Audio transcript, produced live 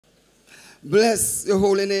Bless your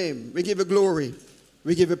holy name. We give you glory.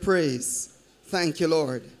 We give you praise. Thank you,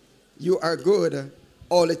 Lord. You are good.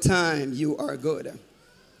 All the time you are good.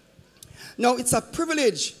 Now, it's a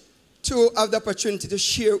privilege to have the opportunity to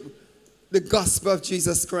share the gospel of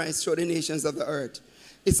Jesus Christ through the nations of the earth.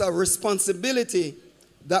 It's a responsibility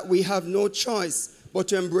that we have no choice but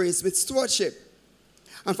to embrace with stewardship.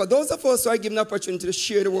 And for those of us who are given the opportunity to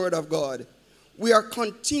share the word of God, we are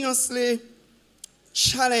continuously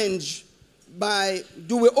challenged by,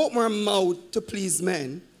 do we open our mouth to please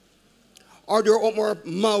men, or do we open our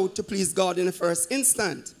mouth to please God in the first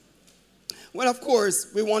instant? Well, of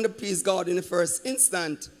course, we want to please God in the first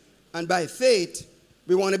instant, and by faith,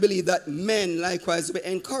 we want to believe that men likewise will be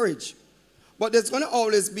encouraged. But there's going to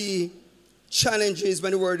always be challenges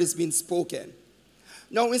when the word is being spoken.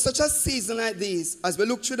 Now, in such a season like this, as we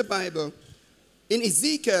look through the Bible, in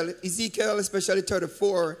Ezekiel especially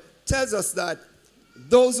 34, tells us that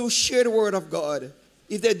those who share the word of God,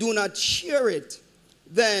 if they do not share it,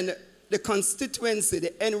 then the constituency,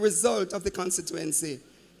 the end result of the constituency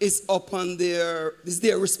is upon their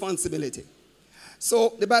responsibility.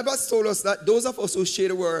 So the Bible has told us that those of us who share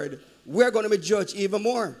the word, we're going to be judged even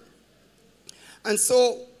more. And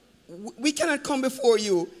so we cannot come before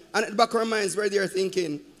you and at the back of our minds we're there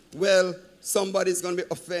thinking, well, somebody's going to be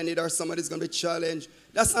offended or somebody's going to be challenged.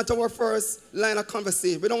 That's not our first line of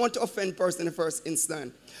conversation. We don't want to offend person in the first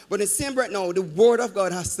instant. But in the same breath now, the word of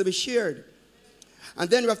God has to be shared. And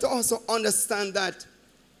then we have to also understand that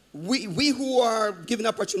we who are given the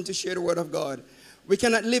opportunity to share the word of God, we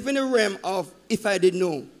cannot live in the realm of if I did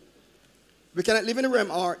know. We cannot live in the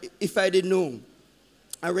realm of if I did know.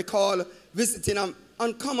 I recall visiting an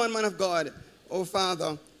uncommon man of God, oh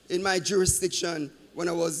Father, in my jurisdiction when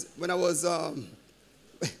I was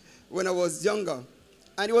younger.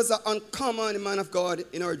 And he was an uncommon man of God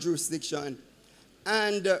in our jurisdiction.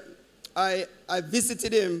 And I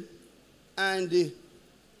visited him, and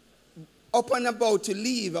up and about to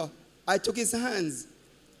leave, I took his hands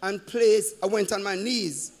and I went on my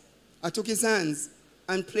knees. I took his hands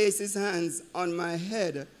and placed his hands on my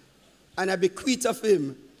head. And I bequeathed of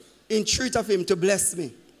him, entreat of him to bless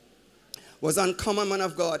me. Was an uncommon man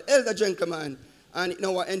of God, elder gentleman, and in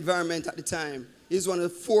our environment at the time. He's one of the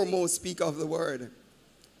foremost speakers of the word.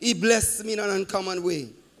 He blessed me in an uncommon way.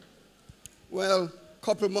 Well, a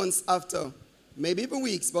couple of months after, maybe even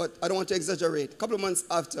weeks, but I don't want to exaggerate. A couple of months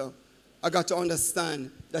after, I got to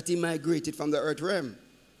understand that he migrated from the earth realm.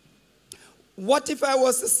 What if I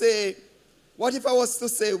was to say,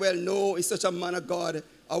 well, no, he's such a man of God,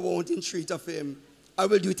 I won't entreat of him. I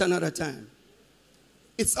will do it another time.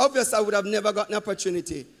 It's obvious I would have never gotten an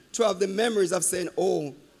opportunity to have the memories of saying,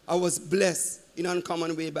 oh, I was blessed in an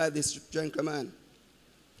uncommon way by this gentleman.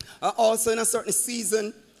 I also, in a certain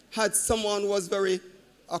season, had someone who was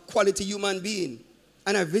a quality human being.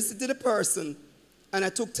 And I visited a person, and I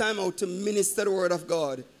took time out to minister the word of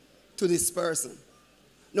God to this person.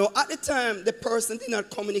 Now, at the time, the person did not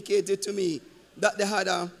communicate it to me that they had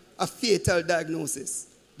a fatal diagnosis.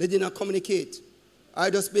 They did not communicate. I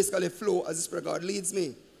just basically flow as the Spirit of God leads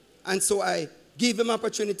me. And so I gave him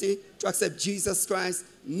opportunity to accept Jesus Christ,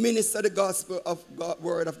 minister the gospel of God,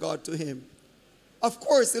 word of God to him. Of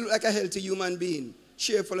course, he looked like a healthy human being,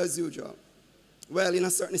 cheerful as usual. Well, in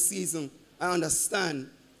a certain season, I understand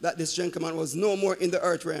that this gentleman was no more in the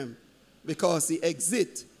earth realm because he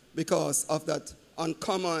exit because of that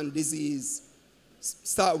uncommon disease.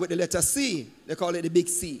 Start with the letter C. They call it the big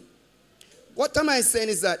C. What am I saying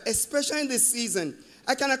is that, especially in this season,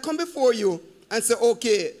 I cannot come before you and say,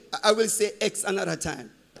 okay, I will say X another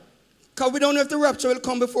time. Because we don't know if the rapture will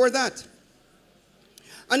come before that.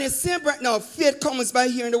 And it's same right now, faith comes by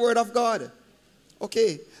hearing the word of God.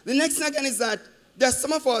 Okay. The next thing again is that there's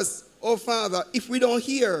some of us, oh Father, if we don't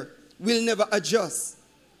hear, we'll never adjust.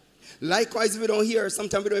 Likewise, if we don't hear,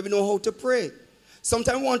 sometimes we don't even know how to pray.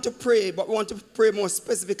 Sometimes we want to pray, but we want to pray more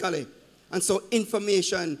specifically. And so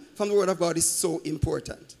information from the word of God is so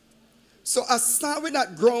important. So I start with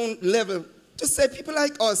that ground level to say people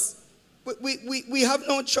like us, we have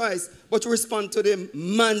no choice but to respond to the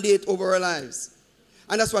mandate over our lives.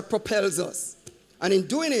 And that's what propels us. And in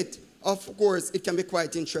doing it, of course, it can be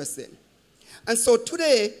quite interesting. And so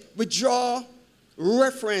today, we draw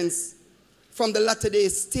reference from the latter-day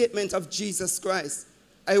statement of Jesus Christ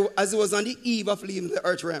as he was on the eve of leaving the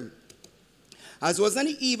earth realm. As he was on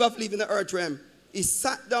the eve of leaving the earth realm, he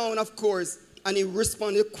sat down, of course, and he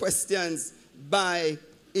responded to questions by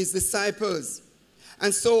his disciples.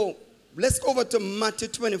 And so, let's go over to Matthew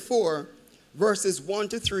 24, verses 1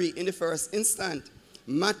 to 3 in the first instant.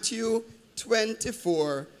 Matthew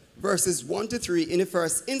 24, verses 1 to 3 in the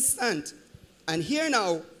first instant. And here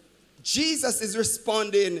now, Jesus is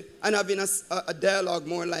responding and having a dialogue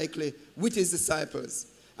more likely with his disciples.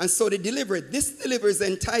 And so they deliver it. This delivery is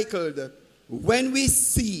entitled, When We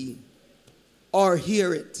See or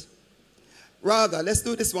Hear It. Rather, let's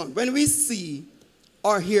do this one. When we see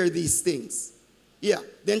or hear these things. Yeah,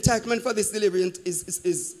 the entitlement for this delivery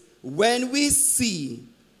is when we see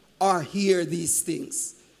or hear these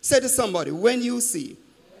things. Say to somebody, when you see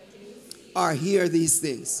or hear these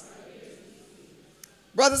things.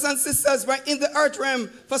 Brothers and sisters, we're in the earth realm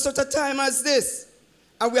for such a time as this.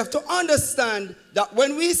 And we have to understand that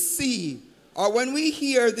when we see or when we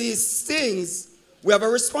hear these things, we have a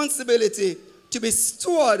responsibility to be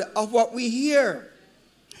steward of what we hear.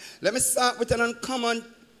 Let me start with an uncommon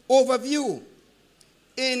overview.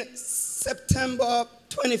 In September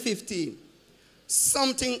 2015,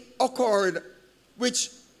 something occurred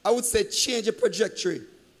which I would say changed the trajectory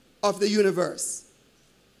of the universe.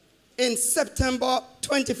 In September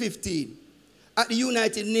 2015, at the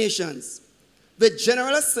United Nations, the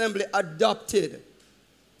General Assembly adopted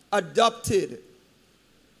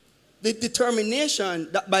the determination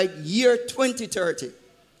that by year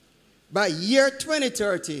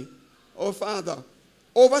 2030, oh Father,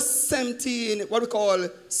 over 17, what we call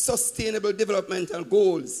sustainable developmental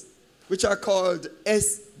goals, which are called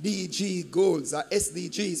SDG goals, or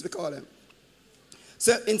SDGs we call them.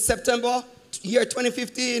 So in September, year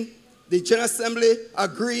 2015, the General Assembly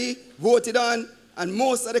agreed, voted on, and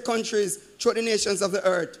most of the countries throughout the nations of the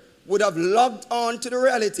earth would have logged on to the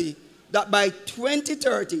reality that by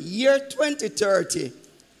 2030, year 2030,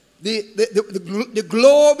 the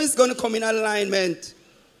globe is going to come in alignment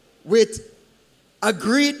with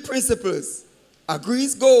agreed principles,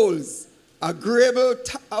 agreed goals, agreeable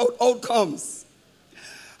outcomes.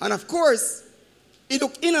 And of course, it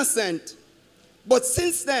looked innocent. But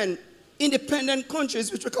since then, independent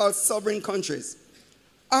countries, which we call sovereign countries,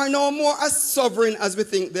 are no more as sovereign as we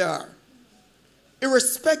think they are.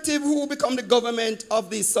 Irrespective who become the government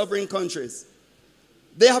of these sovereign countries,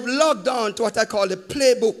 they have logged on to what I call the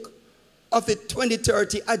playbook of the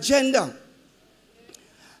 2030 agenda.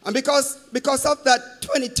 And because of that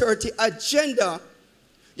 2030 agenda,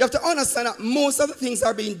 you have to understand that most of the things that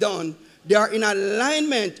are being done, they are in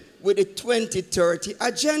alignment with the 2030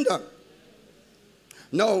 agenda.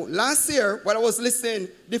 Now, last year, when I was listening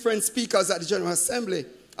to different speakers at the General Assembly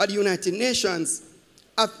at the United Nations,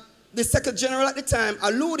 the Secretary General at the time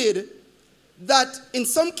alluded that in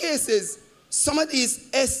some cases, some of these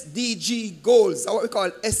SDG goals, or what we call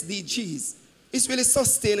SDGs, is really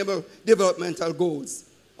sustainable developmental goals.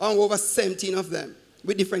 Over 17 of them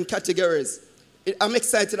with different categories. I'm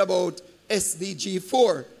excited about SDG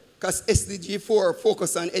 4 because SDG 4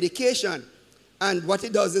 focuses on education. And what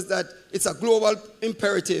it does is that it's a global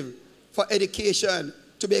imperative for education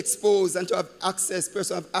to be exposed and to have access,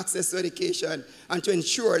 person have access to education and to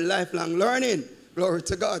ensure lifelong learning. Glory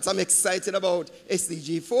to God. So I'm excited about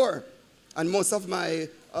SDG 4. And most of my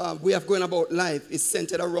way of going about life is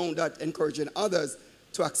centered around that, encouraging others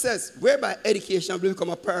to access, whereby education will become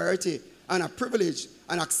a priority and a privilege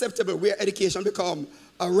and acceptable, where education become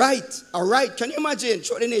a right. A right. Can you imagine,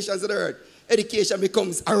 throughout the nations of the earth, education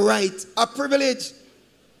becomes a right, a privilege.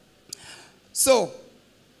 So,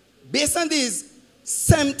 based on these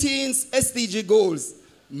 17 SDG goals,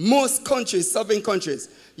 most countries, sovereign countries,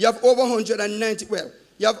 you have over 190, well,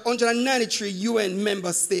 you have 193 UN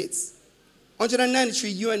member states. 193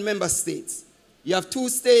 UN member states. You have 2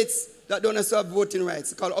 states that don't also have voting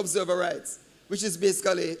rights, called observer rights, which is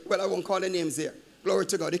basically, well, I won't call the names here. Glory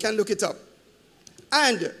to God. You can look it up.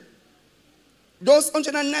 And those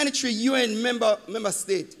 193 UN member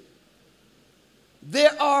states, they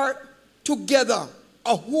are together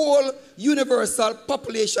a whole universal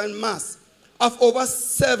population mass of over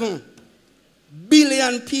 7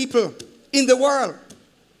 billion people in the world.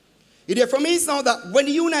 It therefore means now that when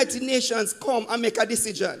the United Nations come and make a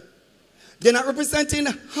decision, they're not representing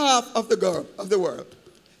half of the world.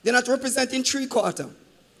 They're not representing 3/4.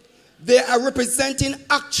 They are representing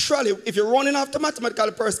actually, if you're running off the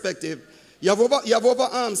mathematical perspective, you have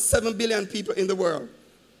over 7 billion people in the world.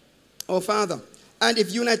 Oh, Father. And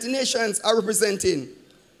if United Nations are representing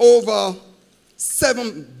over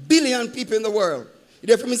 7 billion people in the world, it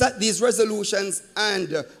therefore means that these resolutions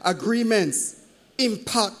and agreements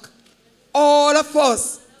impact all of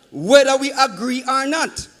us, whether we agree or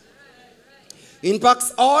not.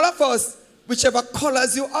 Impacts all of us, whichever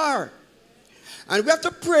colors you are. And we have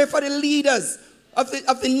to pray for the leaders of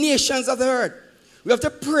the nations of the earth. We have to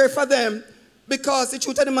pray for them because the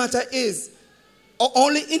truth of the matter is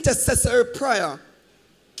only intercessory prayer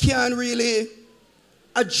can really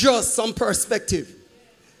adjust some perspective.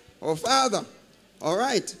 Oh, Father. All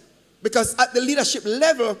right. Because at the leadership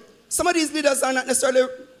level, some of these leaders are not necessarily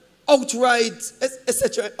outright,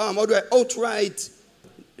 etc. Outright.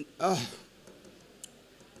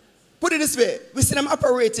 Put it this way. We see them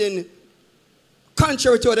operating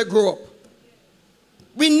contrary to how they grow up.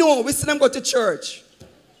 We see them go to church.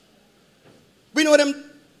 We know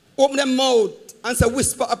them open their mouth and say,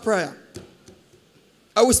 whisper a prayer.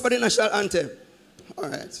 I whisper the national anthem. All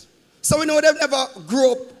right. So we know they've never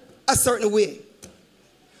grew up a certain way.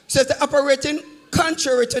 So if they're operating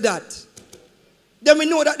contrary to that, then we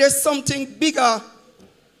know that there's something bigger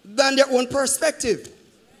than their own perspective.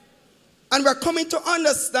 And we're coming to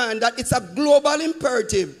understand that it's a global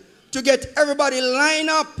imperative to get everybody lined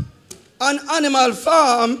up on Animal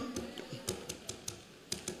Farm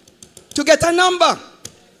to get a number.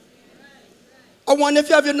 I wonder if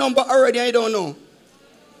you have your number already and you don't know.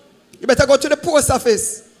 You better go to the post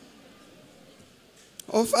office.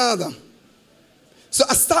 Oh, Father. So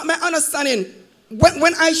I start my understanding.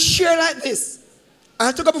 When I share like this, I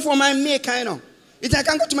have to go before my maker, you know. If I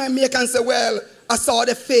can go to my maker and say, well, I saw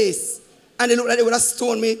the face and they look like they would have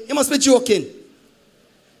stoned me, he must be joking.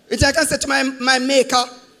 If I can say to my maker,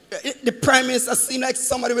 the prime minister seemed like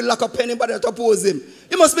somebody will lock up anybody that oppose him,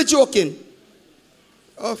 he must be joking.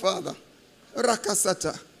 Oh, Father.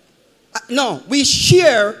 Rakasata. No, we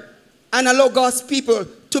share and allow God's people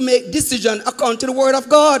to make decisions according to the word of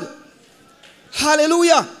God.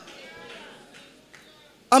 Hallelujah.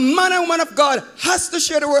 A man and woman of God has to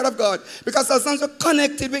share the word of God. Because as long as you're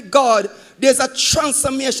connected with God, there's a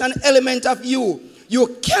transformation element of you.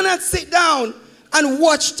 You cannot sit down and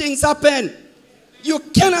watch things happen. You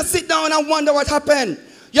cannot sit down and wonder what happened.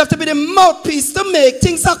 You have to be the mouthpiece to make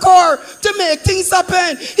things occur, to make things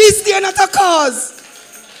happen. Is there not a cause?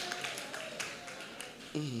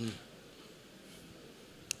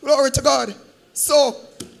 Glory to God. So,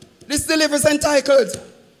 this delivery is entitled,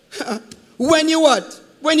 when you what?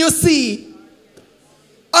 When you see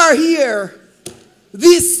or hear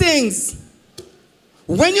these things.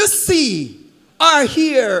 When you see or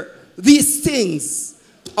hear these things,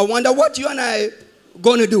 I wonder what you and I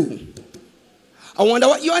going to do. I wonder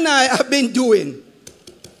what you and I have been doing.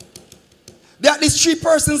 There are these three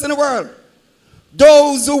persons in the world.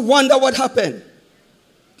 Those who wonder what happened.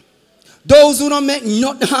 Those who don't make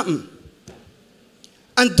nothing happen.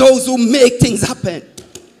 And those who make things happen.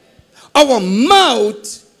 Our mouth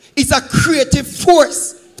is a creative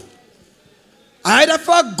force. Either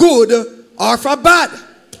for good or for bad.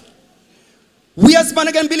 We as born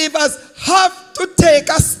again believers have to take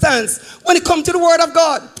a stance when it comes to the word of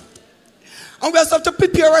God. And we also have to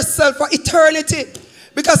prepare ourselves for eternity.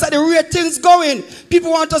 Because at the rate things going,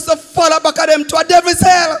 people want us to follow back at them to a devil's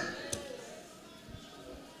hell.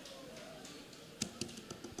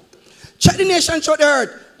 Check the nation throughout the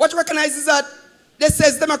earth. What recognizes that? This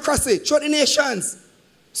says democracy throughout the nations.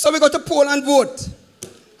 So we go to poll and vote.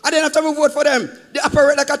 And then after we vote for them, they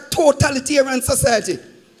operate like a totalitarian society.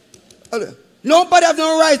 Nobody have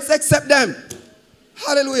no rights except them.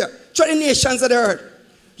 Hallelujah. Throughout the nations of the earth.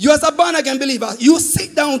 You as a born again believer, you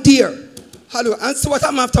sit down here. Hallelujah. And see what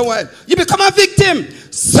happens after a while. You become a victim.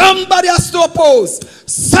 Somebody has to oppose.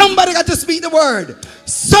 Somebody got to speak the word.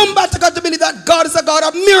 Somebody got to believe that God is a God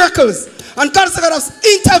of miracles. And God is a God of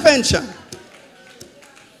intervention.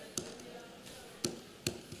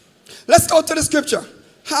 Let's go to the scripture.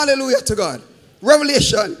 Hallelujah to God.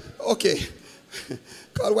 Revelation. Okay.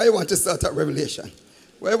 God, why you want to start at Revelation?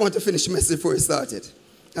 Why you want to finish the message before you started?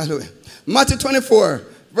 Hallelujah. Matthew 24,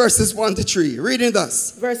 verses 1 to 3. Reading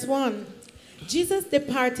thus. Verse 1. Jesus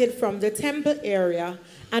departed from the temple area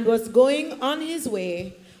and was going on his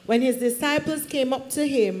way when his disciples came up to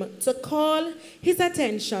him to call his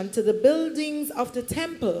attention to the buildings of the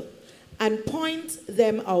temple and point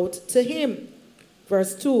them out to him.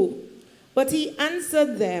 Verse 2. But he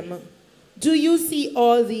answered them, "Do you see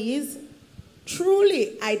all these?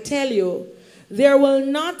 Truly, I tell you, there will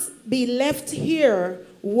not be left here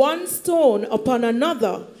one stone upon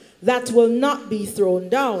another that will not be thrown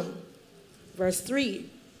down." Verse 3.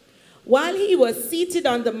 While he was seated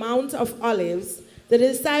on the Mount of Olives, the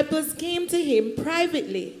disciples came to him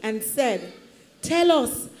privately and said, "Tell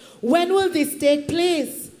us, when will this take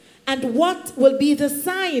place? And what will be the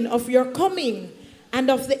sign of your coming and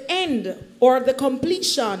of the end, or the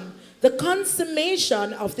completion, the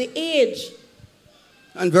consummation of the age?"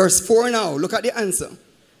 And verse 4 now, look at the answer.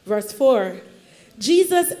 Verse 4.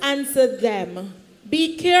 Jesus answered them,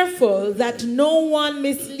 "Be careful that no one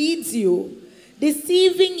misleads you,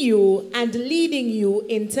 deceiving you and leading you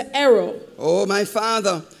into error." Oh, my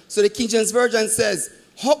Father. So the King James Version says,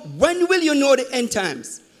 when will you know the end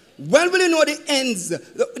times? When will you know the ends,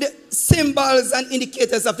 the symbols and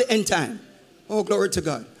indicators of the end time? Oh, glory to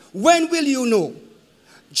God. When will you know?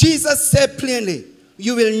 Jesus said plainly,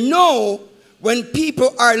 you will know when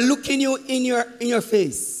people are looking you in your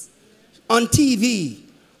face, on TV,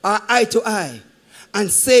 or eye to eye, and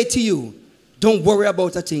say to you, don't worry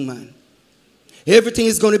about a thing, man. Everything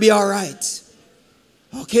is going to be all right.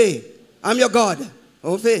 Okay, I'm your God.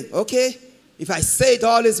 Okay, if I say it,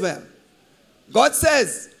 all is well. God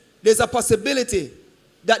says there's a possibility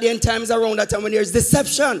that the end time is around that time when there's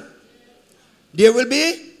deception. There will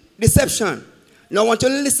be deception. Now I want you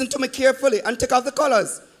to listen to me carefully and take off the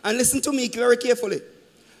colors and listen to me very carefully.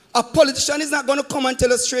 A politician is not going to come and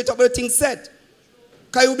tell us straight up what the thing said.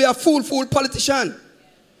 Because he will be a fool politician.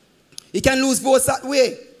 He can lose votes that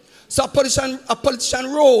way. So a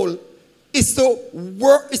politician role is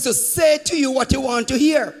to say to you what you want to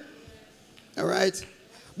hear. All right?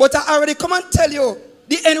 But I already come and tell you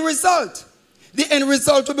the end result. The end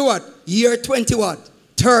result will be what? Year 20 what?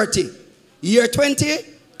 30. Year 20,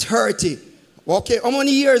 30. Okay, how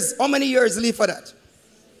many years leave for that?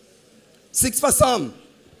 6 for some.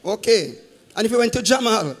 Okay. And if you went to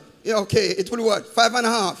Jamal, yeah, okay, it will be what?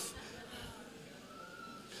 5.5.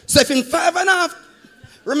 So if in 5.5,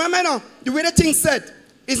 remember now, the way the thing said,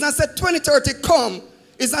 it's not said 2030 come,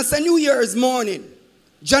 it's not said New Year's morning,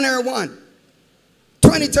 January 1,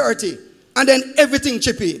 2030, and then everything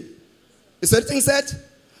chip in. You see what the thing said?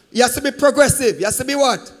 You have to be progressive. You have to be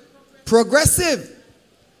what? Progressive.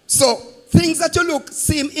 So things that you look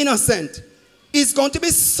seem innocent is going to be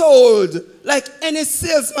sold like any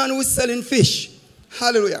salesman who is selling fish.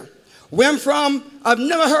 Hallelujah. Where I'm from, I've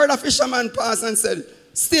never heard a fisherman pass and said,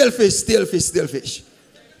 still fish, still fish, still fish.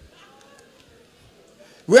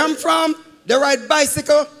 Where I'm from, they ride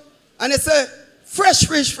bicycle and they say, fresh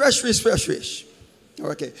fish, fresh fish, fresh fish.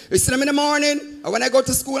 Okay. You see them in the morning, and when I go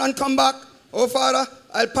to school and come back, oh Father,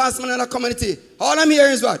 I'll pass them in another community. All I'm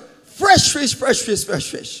hearing is what? Fresh fish, fresh fish, fresh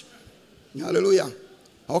fish. Hallelujah.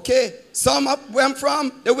 Okay. Some up where I'm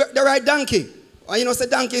from, they ride donkey. And you know, say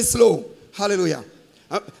donkey is slow. Hallelujah.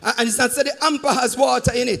 And it's not said the amper has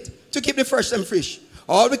water in it to keep the fresh and fish.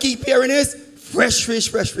 All we keep hearing is fresh fish,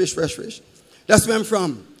 fresh fish, fresh fish. That's where I'm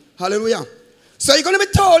from. Hallelujah. So you're going to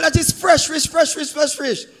be told that it's fresh fish, fresh fish, fresh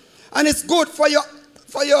fish. And it's good for your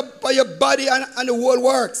body and the whole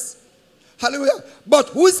works. Hallelujah. But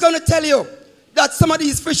who's going to tell you that some of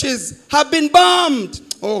these fishes have been bombed?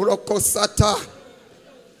 Oh, Rokosata.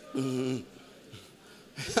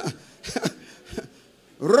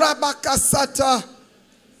 Rabakasata.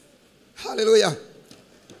 Hallelujah.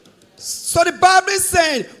 So the Bible is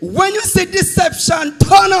saying, when you see deception,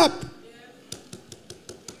 turn up.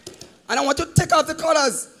 And I want to take off the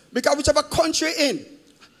colors, because whichever country in,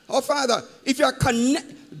 oh Father, if you are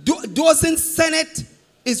those in Senate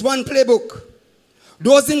is one playbook.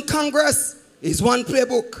 Those in Congress is one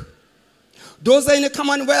playbook. Those are in the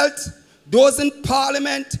Commonwealth, those in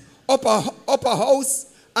Parliament, upper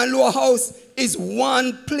house and lower house is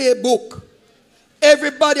one playbook.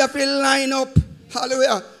 Everybody have to line up,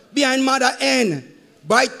 hallelujah, behind Mother N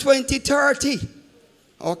by 2030.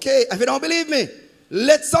 Okay, if you don't believe me,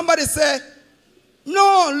 let somebody say,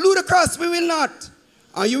 no, ludicrous, we will not.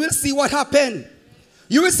 And you will see what happened.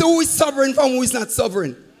 You will see who is sovereign from who is not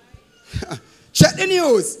sovereign. Check the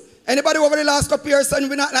news. Anybody over the last couple years saying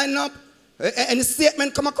we're not lining up? Any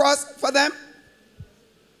statement come across for them?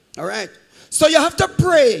 All right. So you have to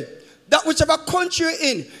pray that whichever country you're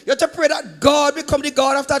in, you have to pray that God become the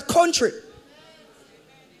God of that country.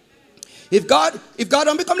 If God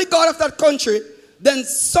don't become the God of that country, then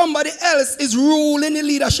somebody else is ruling the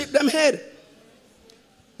leadership them head.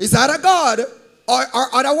 It's either God or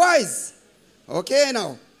otherwise. Okay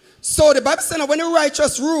now. So the Bible says that when the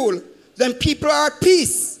righteous rule, then people are at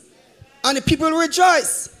peace. And the people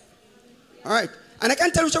rejoice. Alright. And I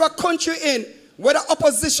can tell whichever country in, whether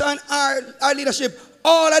opposition or leadership,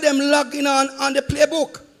 all of them logging on the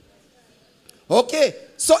playbook. Okay.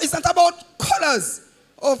 So it's not about colors.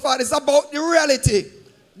 Oh Father, it's about the reality.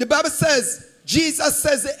 The Bible says, Jesus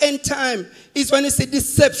says the end time is when you see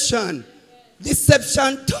deception.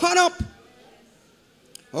 Deception turn up.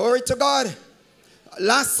 Glory to God.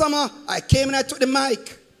 Last summer, I came and I took the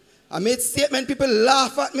mic. I made statement, people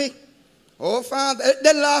laugh at me. Oh, Father,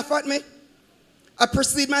 they laugh at me. I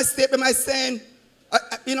proceed my statement by saying,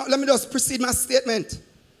 let me just proceed my statement.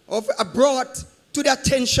 I brought to the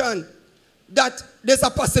attention that there's a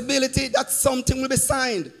possibility that something will be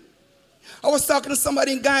signed. I was talking to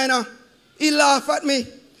somebody in Guyana. He laughed at me.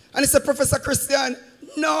 And he said, Professor Christian,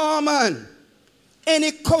 no, man.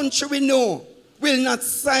 Any country we know will not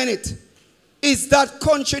sign it. Is that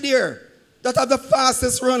country there that have the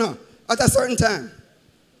fastest runner at a certain time.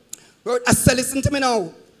 But I said, listen to me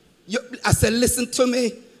now. I said, listen to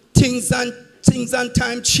me. Things and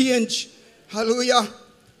time change. Hallelujah.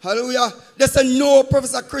 Hallelujah. They said, no,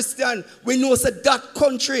 Professor Christian. We know that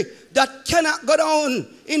country that cannot go down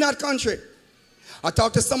in that country. I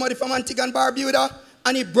talked to somebody from Antigua and Barbuda,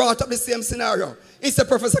 and he brought up the same scenario. He said,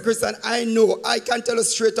 Professor Christian, I can tell you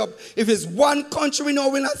straight up, if it's one country we know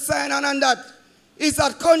we're not signing on that, it's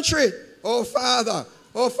that country. Oh, Father,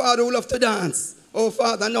 we love to dance. Oh,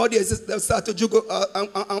 Father, nowadays they start to juggle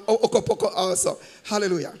okopoko also.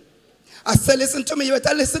 Hallelujah. I said, listen to me. You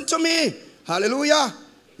better listen to me. Hallelujah.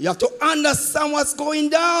 You have to understand what's going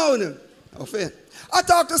down. Okay. I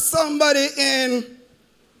talked to somebody in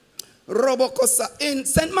Robocosa, in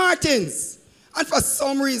St. Martin's. And for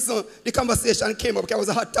some reason, the conversation came up. It was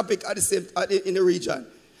a hot topic at the same in the region.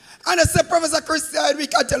 And I said, Professor Christian, we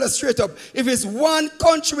can tell us straight up, if it's one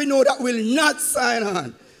country we know that will not sign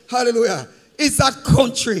on, hallelujah, it's that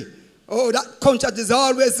country. Oh, that country that is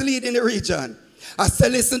always leading the region. I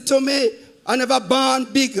said, listen to me. I never born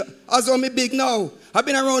big, as I'm big now. I've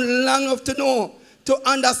been around long enough to know, to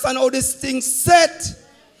understand how this thing set.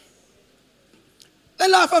 They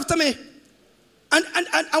laugh after me. And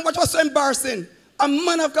what was so embarrassing, a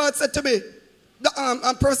man of God said to me,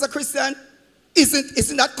 Professor Christian,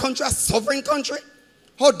 isn't that country a sovereign country?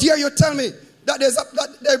 How dare you tell me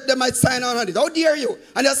that they might sign on it? How dare you?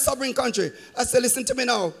 And they're a sovereign country. I said, listen to me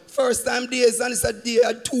now. First time days, and he said, they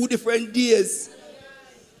had 2 different days.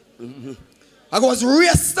 I was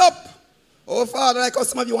raised up. Oh, Father, like how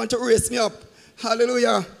some of you want to raise me up.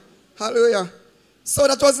 Hallelujah. Hallelujah. So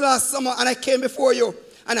that was last summer, and I came before you,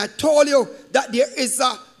 and I told you that there is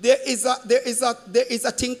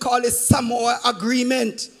a thing called a Samoa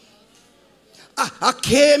agreement. I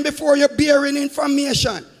came before you bearing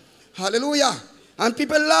information. Hallelujah. And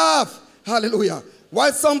people laugh. Hallelujah.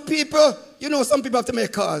 While some people, some people have to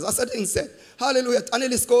make calls. That's what the thing said. Hallelujah. And the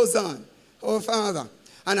list goes on. Oh, Father.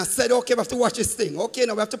 And I said, okay, we have to watch this thing. Okay,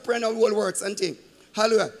 now we have to pray on all whole works and things.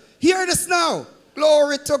 Hallelujah. Hear this now.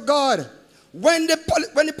 Glory to God. When the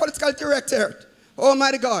political director,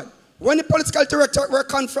 Almighty God, when the political director were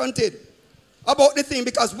confronted about the thing,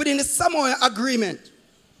 because within the Samoa agreement,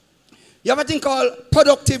 you have a thing called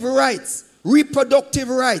productive rights, reproductive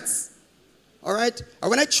rights. All right?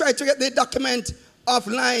 And when I tried to get the document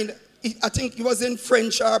offline, I think it was in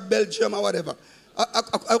French or Belgium or whatever.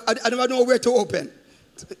 I never know where to open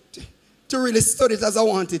to really study it as I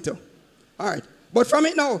wanted to. All right. But from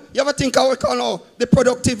it now, you have a thing called now the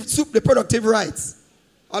productive rights.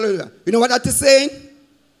 Hallelujah. You know what that is saying?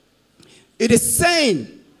 It is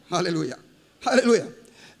saying, hallelujah, hallelujah,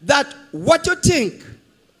 that what you think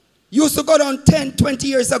used to go down 10, 20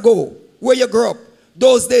 years ago, where you grew up,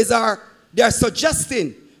 those days they are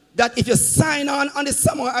suggesting that if you sign on the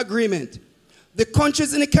Samoa agreement, the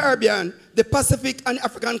countries in the Caribbean, the Pacific and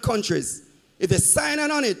African countries, if they sign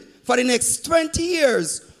on it for the next 20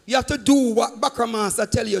 years, you have to do what Bakra Master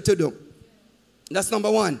tell you to do. That's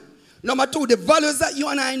number one. Number two, the values that you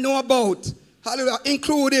and I know about, hallelujah,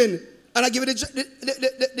 including, and I give you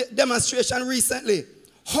the demonstration recently,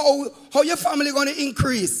 how your family going to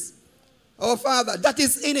increase. Oh, Father, that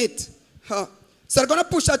is in it. So they're going to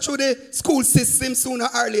push her through the school system sooner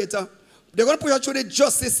or later. They're going to push her through the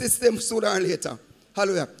justice system sooner or later.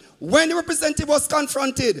 Hallelujah. When the representative was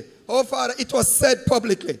confronted, oh, Father, it was said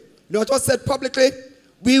publicly. You know what was said publicly?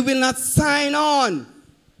 We will not sign on.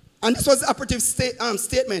 And this was the operative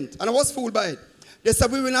statement. And I was fooled by it. They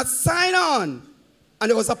said, we will not sign on. And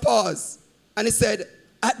there was a pause. And he said,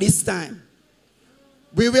 at this time.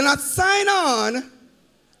 We will not sign on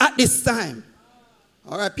at this time.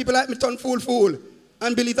 All right, people like me turn fool,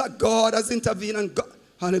 and believe that God has intervened. And God,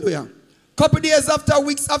 hallelujah. Couple days after,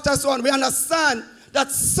 weeks after, so on, we understand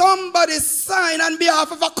that somebody signed on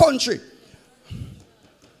behalf of a country.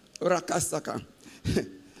 For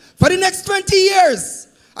the next 20 years,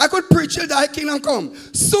 I could preach till thy kingdom come.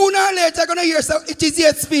 Sooner or later, I'm going to hear it is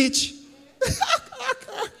yet speech.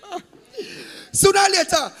 Sooner or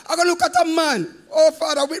later, I'm going to look at a man, oh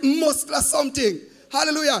Father, with muscle or something.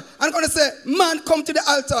 Hallelujah. I'm going to say, man, come to the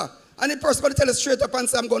altar. And the person going to tell us straight up and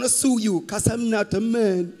say, I'm going to sue you because I'm not a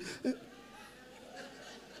man.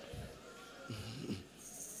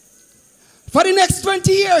 For the next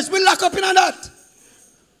 20 years, we lock up in on that.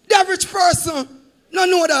 The average person don't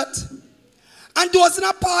know that. And those in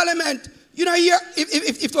a parliament, you know, here,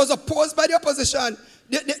 if it was opposed by the opposition,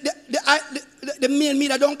 the main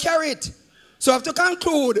media don't carry it. So I have to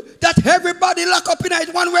conclude that everybody lock up in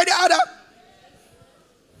it one way or the other.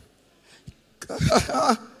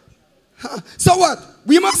 So what?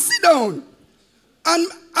 We must sit down. an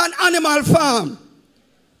animal farm.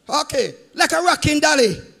 Okay, like a rocking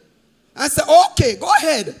dolly. And say, okay, go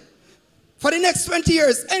ahead. For the next 20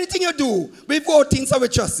 years, anything you do, we voting, so we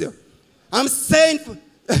trust you. I'm saying,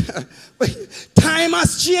 time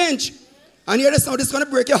has changed. And here this now, this is going to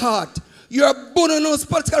break your heart. You're a Bonono's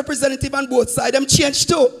political representative on both sides. Them changed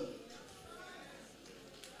too.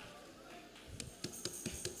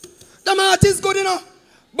 The art is good enough,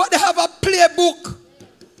 but they have a playbook.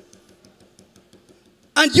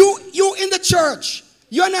 And you in the church,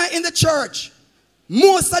 you're not in the church.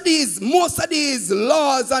 Most of these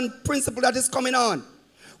laws and principles that is coming on,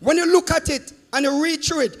 when you look at it and you read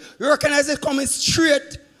through it, you recognize it coming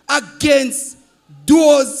straight against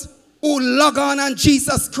those who log on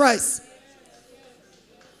Jesus Christ.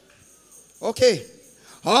 Okay.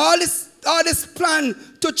 All this plan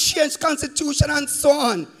to change constitution and so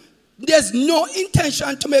on, there's no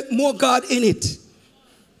intention to make more God in it.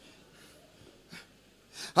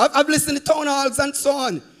 I've listened to town halls and so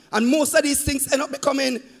on, and most of these things end up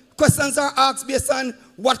becoming questions are asked based on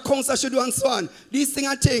what council should do and so on. These things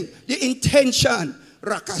are things, the intention,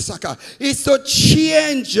 rakashaka, is to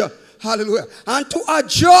change, hallelujah, and to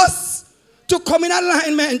adjust to come in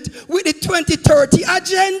alignment with the 2030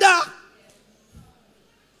 agenda.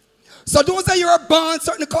 So those that you are born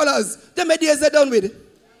certain colors, them days are done with.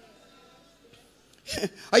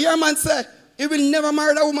 I hear a man say, he will never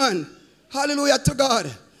marry a woman. Hallelujah to God.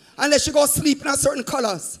 Unless she go sleep in a certain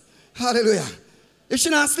colors. Hallelujah. If she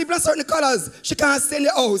not sleep in a certain colors, she can't stay in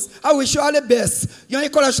the house. I wish you all the best. You only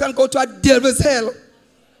colors she can go to a devil's hell.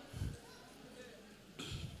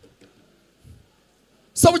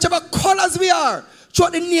 So whichever colors we are,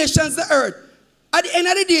 throughout the nations, the earth, at the end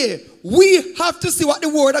of the day, we have to see what the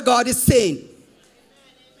word of God is saying.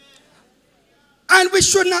 And we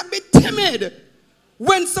should not be timid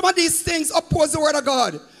when some of these things oppose the word of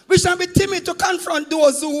God. We should not be timid to confront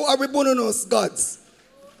those who are rebellious gods.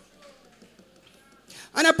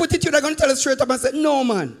 And I put it to you, they're going to tell us straight up and say, no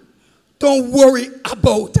man, don't worry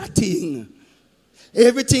about a thing.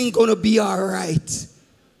 Everything going to be all right.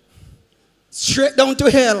 Straight down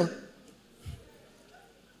to hell.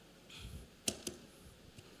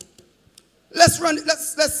 Let's run,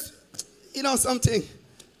 let's, you know something.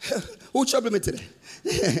 Who troubled me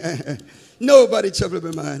today? Nobody troubled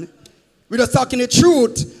me, man. We're just talking the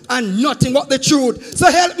truth and nothing but the truth. So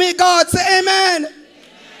help me, God. Say amen. Amen.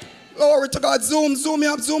 Glory to God. Zoom me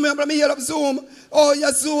up. Let me hear up Zoom. Oh,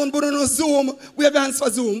 yes, Zoom. Bruno, Zoom. Wave your hands for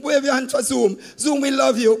Zoom. Wave your hands for Zoom. Zoom, we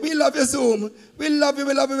love you. We love you, Zoom. We love you.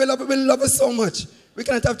 We love you. We love you. We love you so much. We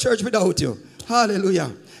cannot have church without you.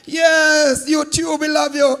 Hallelujah. Yes, YouTube, we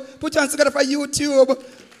love you. Put your hands together for YouTube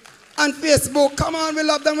and Facebook. Come on, we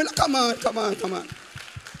love them. Come on.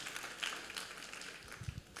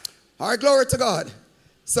 All right, glory to God.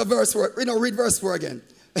 So verse 4, read verse 4 again.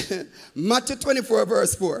 Matthew 24,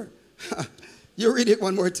 verse 4. You read it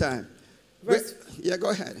one more time. Yeah, go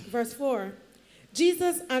ahead. Verse 4.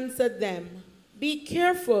 Jesus answered them, "Be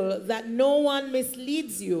careful that no one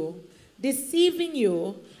misleads you, deceiving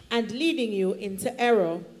you and leading you into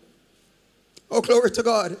error." Oh, glory to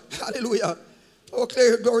God. Hallelujah. Oh,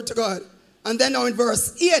 glory to God. And then now in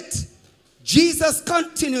verse 8, Jesus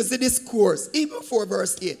continues the discourse, even before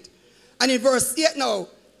verse 8. And in verse 8 now,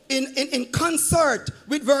 in concert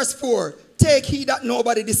with verse 4, take heed that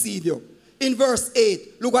nobody deceive you. In verse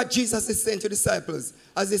 8, look what Jesus is saying to disciples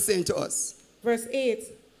as he's saying to us. Verse 8,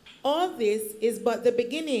 all this is but the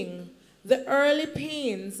beginning, the early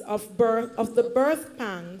pains of the birth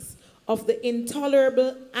pangs of the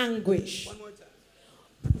intolerable anguish. One more time.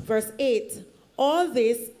 Verse 8, all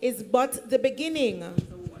this is but the beginning,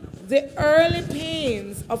 the early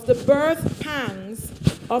pains of the birth pangs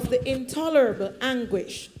of the intolerable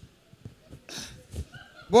anguish.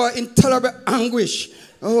 Boy, intolerable anguish.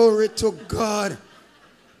 Glory to God.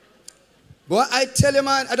 Boy, I tell you,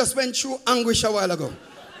 man, I just went through anguish a while ago.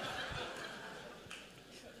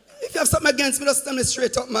 If you have something against me, just tell me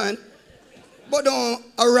straight up, man. But don't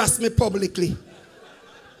harass me publicly.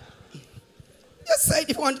 Just say it.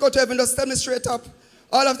 If you want to go to heaven, just tell me straight up.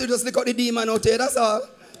 All I have to do is look out the demon out there, that's all.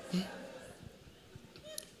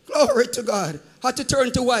 Glory to God. Had to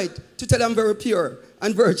turn to white to tell I'm very pure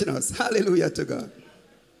and virginous. Hallelujah to God.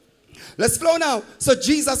 Let's flow now. So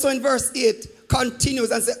Jesus, so in verse 8,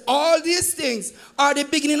 continues and says, all these things are the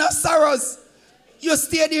beginning of sorrows. You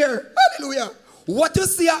stay there. Hallelujah. What you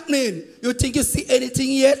see happening? You think you see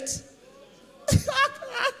anything yet?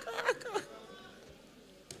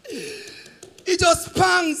 It just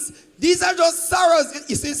pangs. These are just sorrows.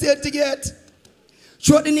 You see anything yet?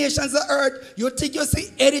 Throughout the nations of earth, you think you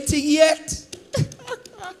see anything yet?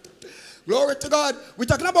 Glory to God. We're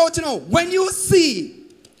talking about, when you see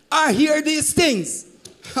or hear these things,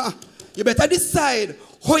 you better decide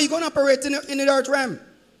how you're going to operate in the earth realm.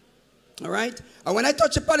 All right? And when I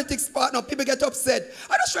touch a politics part now, people get upset.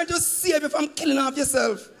 I'm just trying to save you from killing off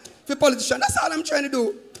yourself. If you're a politician, that's all I'm trying to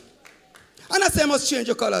do. And I say I must change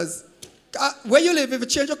your colors. Where you live, if you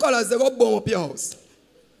change your colors, they go bomb up your house.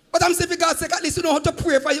 But I'm saying for God's sake, at least you know how to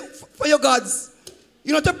pray for your gods.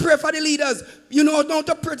 You know how to pray for the leaders. You know how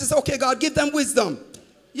to pray to say, okay, God, give them wisdom.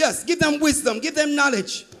 Yes, give them wisdom. Give them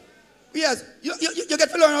knowledge. Yes, you get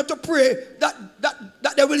to learn how to pray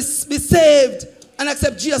that they will be saved and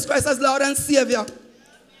accept Jesus Christ as Lord and Savior.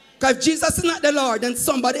 Because if Jesus is not the Lord, then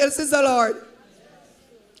somebody else is the Lord.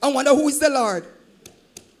 I wonder who is the Lord.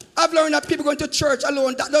 I've learned that people going to church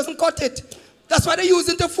alone, that doesn't cut it. That's why they're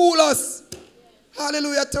using to fool us.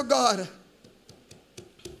 Hallelujah to God.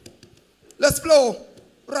 Let's flow.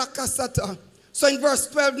 Rakasata. So in verse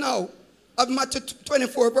 12 now of Matthew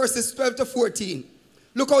 24, verses 12 to 14.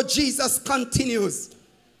 Look how Jesus continues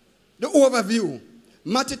the overview.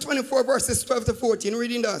 Matthew 24, verses 12 to 14.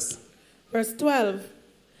 Reading this. Verse 12.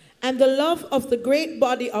 And the love of the great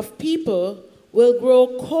body of people will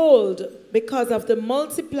grow cold because of the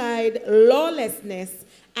multiplied lawlessness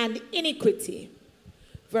and iniquity.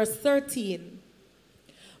 Verse 13.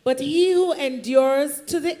 But he who endures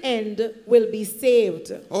to the end will be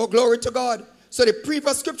saved. Oh, glory to God. So the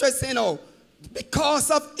previous scripture is saying, because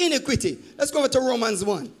of iniquity. Let's go over to Romans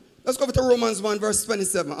 1. Let's go over to Romans 1, verse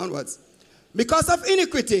 27 onwards. Because of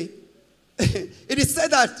iniquity, it is said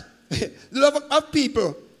that the love of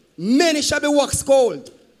people, many shall be waxed cold.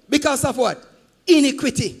 Because of what?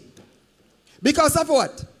 Iniquity. Because of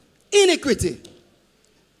what? Iniquity.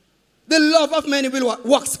 The love of many will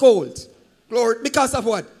wax cold. Lord, because of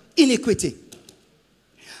what? Iniquity.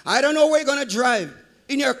 I don't know where you're going to drive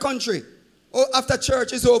in your country or after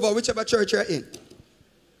church is over, whichever church you're in.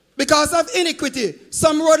 Because of iniquity,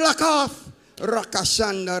 some road lock off.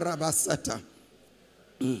 Rakashanda Rabasata.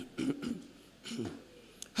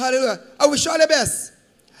 Hallelujah. I wish you all the best.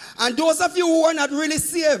 And those of you who are not really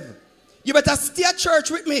saved, you better stay at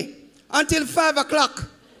church with me until 5 o'clock.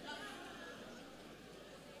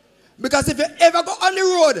 Because if you ever go on the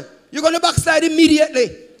road, you're going to backslide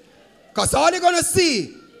immediately. Because all you're going to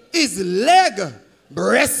see is leg,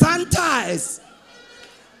 breasts, and thighs.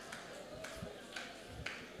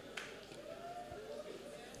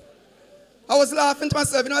 I was laughing to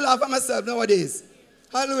myself. I laugh at myself nowadays.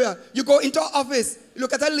 Hallelujah. You go into an office, you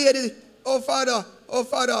look at a lady, oh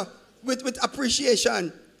father, with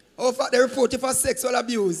appreciation. Oh father, they report you for sexual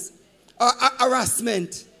abuse or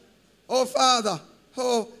harassment. Oh father,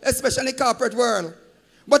 especially in the corporate world.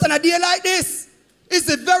 But on a day like this, it's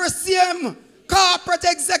the very same corporate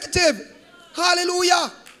executive.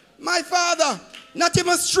 Hallelujah. My father, not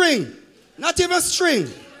even string. Not even string.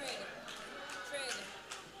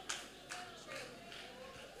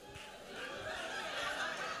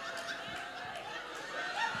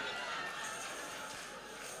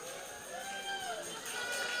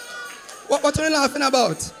 What are you laughing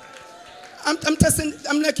about? I'm testing,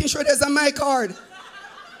 I'm making sure there's a mic card.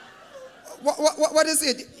 What is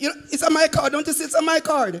it? It's a mic card. Don't you see it's a mic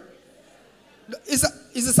card? Is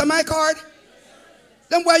this a mic card?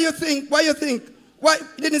 Then why you think? Why you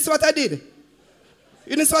didn't see what I did?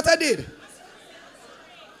 You didn't see what I did? It's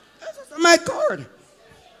a mic card.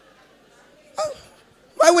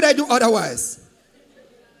 Why would I do otherwise?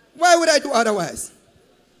 Why would I do otherwise?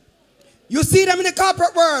 You see them in the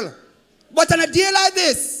corporate world. But on a day like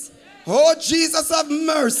this, oh Jesus have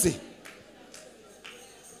mercy.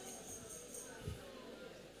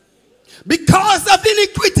 Because of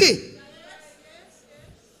iniquity,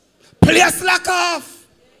 place lack off.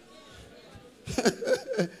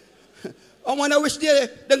 I wonder which day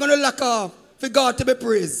they're going to lack off for God to be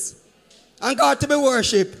praised and God to be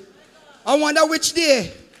worshipped. I wonder which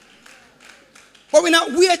day. But we're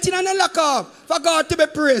not waiting on the lack off for God to be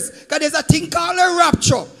praised. Because there's a thing called a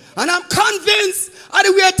rapture. And I'm convinced of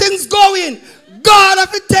the way things going, God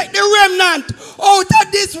have to take the remnant out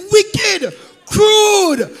of this wicked,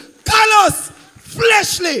 crude, callous,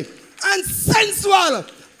 fleshly, and sensual,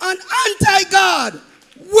 and anti-God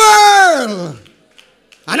world.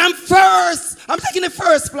 And I'm taking the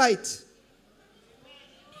first flight.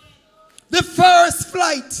 The first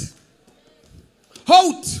flight.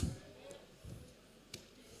 Out.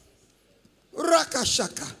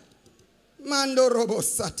 Rakashaka. Mando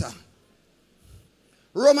Robosata.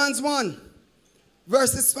 Romans 1,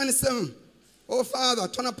 verses 27. Oh, Father,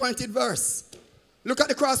 turn a pointed verse. Look at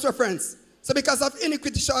the cross reference. So because of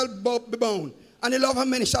iniquity shall be bound, and the love of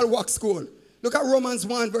many shall wax cold. Look at Romans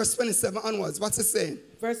 1, verse 27 onwards. What's it saying?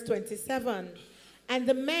 Verse 27. And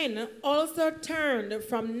the men also turned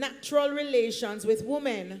from natural relations with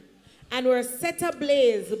women and were set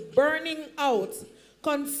ablaze, burning out,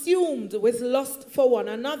 consumed with lust for one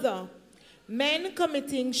another. Men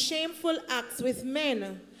committing shameful acts with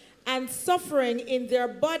men and suffering in their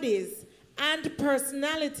bodies and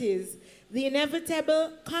personalities the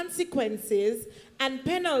inevitable consequences and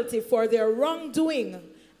penalty for their wrongdoing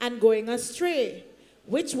and going astray,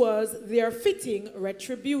 which was their fitting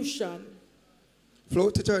retribution. Flow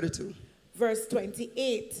to 32. Verse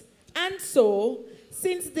 28. And so,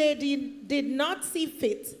 since they did not see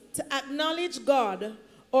fit to acknowledge God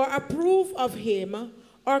or approve of him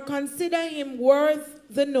or consider him worth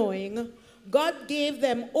the knowing, God gave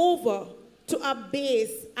them over to a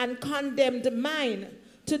base and condemned mind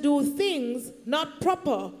to do things not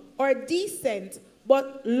proper or decent,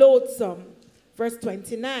 but loathsome. Verse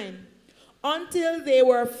 29. Until they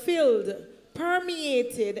were filled,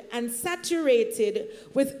 permeated, and saturated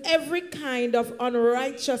with every kind of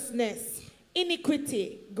unrighteousness,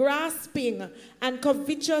 iniquity, grasping, and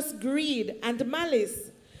covetous greed and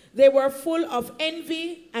malice. They were full of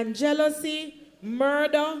envy and jealousy,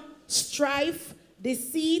 murder, strife,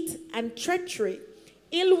 deceit, and treachery,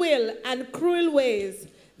 ill will and cruel ways.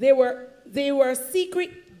 They were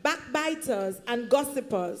secret backbiters and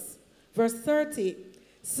gossipers. Verse 30.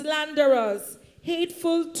 Slanderers,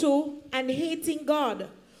 hateful to and hating God,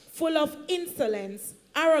 full of insolence,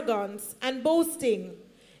 arrogance, and boasting,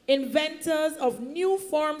 inventors of new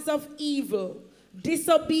forms of evil,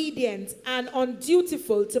 disobedient and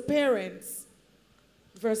undutiful to parents.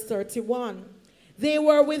 Verse 31. They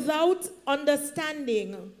were without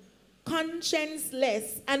understanding,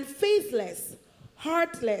 conscienceless and faithless,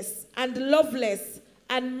 heartless and loveless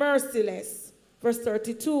and merciless. Verse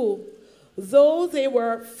 32. Though they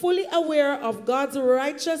were fully aware of God's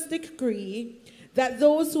righteous decree that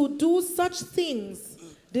those who do such things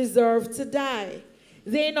deserve to die,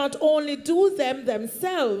 they not only do them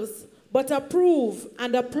themselves, but approve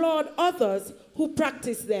and applaud others who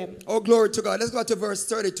practice them. Oh, glory to God. Let's go to verse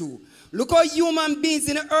 32. Look how human beings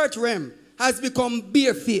in the earth realm has become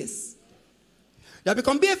barefaced. They have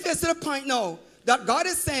become barefaced to the point now that God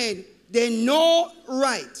is saying they know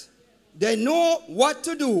right. They know what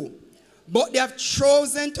to do, but they have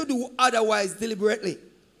chosen to do otherwise deliberately.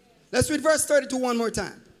 Let's read verse 32 one more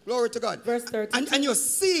time. Glory to God. Verse 32. And you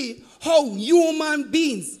see how human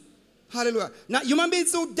beings, hallelujah. Not human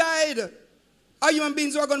beings who died, or human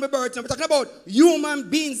beings who are going to be buried. We're talking about human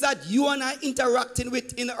beings that you and I interacting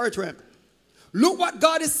with in the earth realm. Look what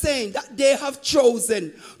God is saying, that they have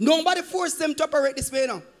chosen. Nobody forced them to operate this way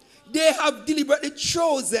now. They have deliberately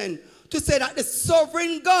chosen to say that the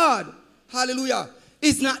sovereign God, hallelujah,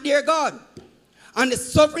 is not their God. And the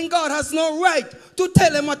sovereign God has no right to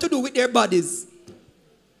tell them what to do with their bodies.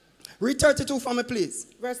 Read 32 for me, please.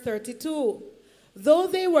 Verse 32. Though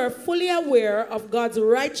they were fully aware of God's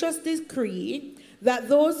righteous decree that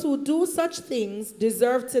those who do such things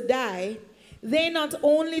deserve to die, they not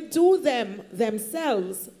only do them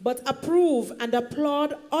themselves, but approve and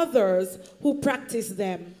applaud others who practice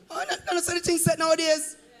them. Oh, that's the thing said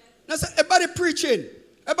nowadays. Everybody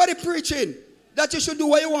preaching that you should do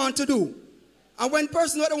what you want to do. And when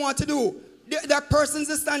persons what they want to do, there are persons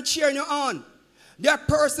that stand cheering you on. There are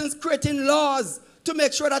persons creating laws to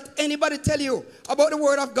make sure that anybody tell you about the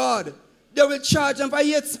word of God, they will charge them for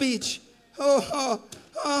hate speech.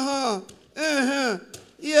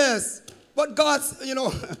 Yes. But God's,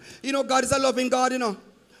 God is a loving God,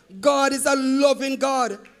 God is a loving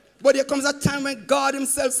God. But there comes a time when God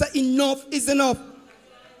himself says enough is enough.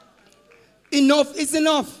 Enough is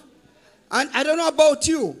enough. And I don't know about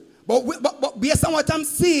you, but based on what I'm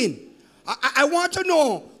seeing, I want to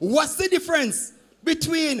know what's the difference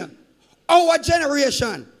between our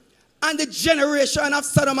generation and the generation of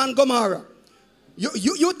Sodom and Gomorrah.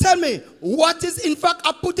 You tell me, what is in fact,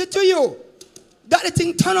 I put it to you, that the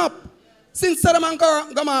thing turn up since Sodom and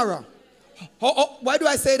Gomorrah. Why do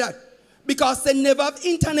I say that? Because they never have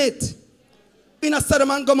internet in a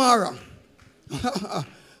Sodom and Gomorrah.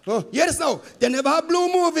 Yes, no, they never have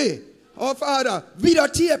blue movie. Oh, Father,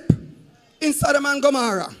 videotape in Sodom and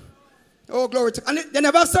Gomorrah. Oh, glory to God. And they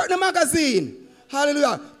never have certain magazine.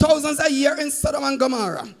 Hallelujah. Thousands a year in Sodom and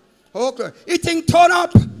Gomorrah. Oh, glory. You think turn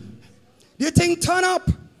up? You think turn up?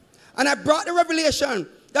 And I brought the revelation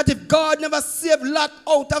that if God never saved Lot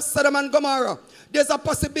out of Sodom and Gomorrah, there's a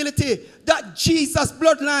possibility that Jesus'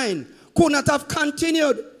 bloodline could not have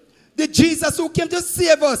continued. The Jesus who came to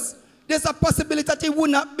save us, there's a possibility that he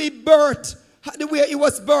would not be birthed the way he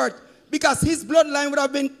was birthed, because his bloodline would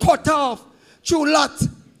have been cut off through Lot.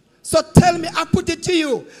 So tell me, I put it to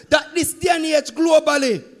you, that this day and age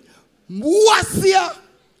globally, wassier,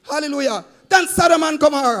 hallelujah, than Sodom and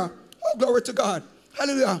Gomorrah. Oh, glory to God.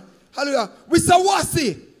 Hallelujah. Hallelujah. We so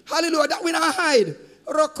wassy. Hallelujah. That we not hide.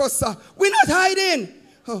 Rokosa. We not hiding.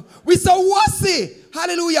 Oh, we so wassy.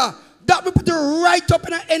 Hallelujah. That we put it right up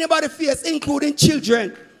in anybody's face, including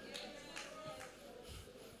children.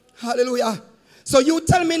 Hallelujah. So you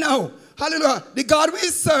tell me now, hallelujah, the God we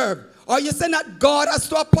serve, are you saying that God has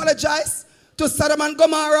to apologize to Sodom and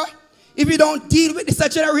Gomorrah if you don't deal with this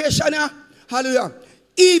generation? Hallelujah.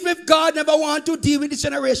 Even if God never wants to deal with this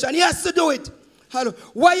generation, he has to do it. Hallelujah.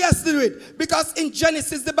 Why he has to do it? Because in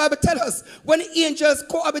Genesis, the Bible tells us, when the angels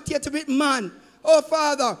cohabitated with man, oh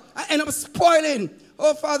Father, I end up spoiling,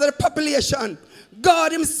 oh Father, the population.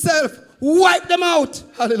 God himself wiped them out.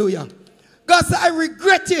 Hallelujah. God said, I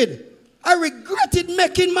regretted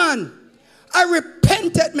making man. I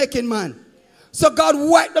repented making man. So God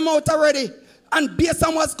wiped them out already. And based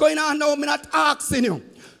on what's going on now, I'm not asking you.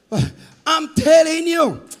 I'm telling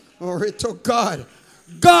you. Glory to God.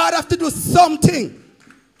 God have to do something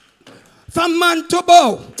for man to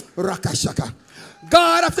bow. Rakashaka.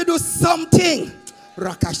 God have to do something.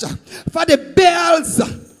 Rakasha. For the Baals.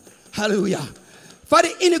 Hallelujah. For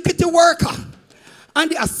the iniquity worker. And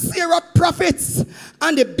the Assyria prophets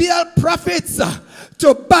and the Baal prophets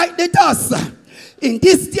to bite the dust. In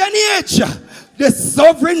this day and age, the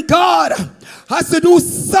sovereign God has to do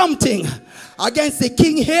something against the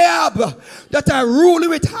King Ahab that are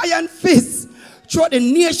ruling with iron fists throughout the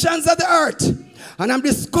nations of the earth. And I'm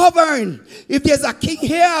discovering if there's a King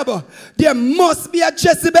Ahab, there must be a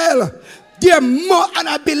Jezebel. There must, and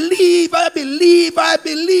I believe.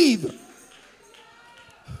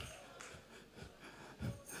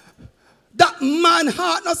 That man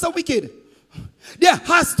heart not so wicked. There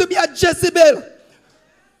has to be a Jezebel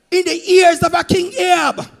in the ears of a King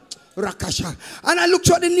Ahab. Rakasha. And I look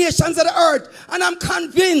through the nations of the earth, and I'm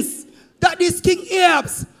convinced that these King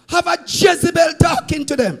Ahabs have a Jezebel talking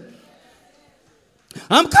to them.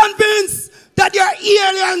 I'm convinced that there are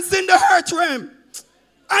aliens in the earth realm.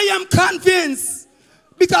 I am convinced,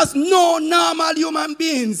 because no normal human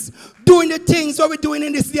beings doing the things what we're doing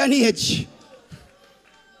in this day and age.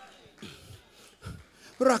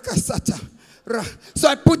 Rakasata. So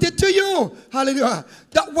I put it to you, hallelujah,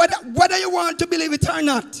 that whether you want to believe it or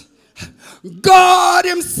not, God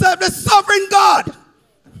himself, the sovereign God,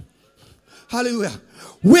 hallelujah,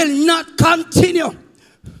 will not continue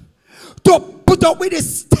to put up with the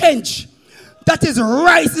stench that is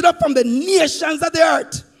rising up from the nations of the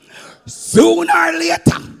earth. Sooner or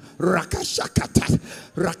later,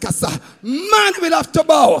 man will have to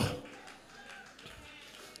bow.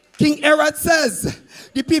 King Herod says,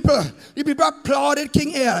 the people applauded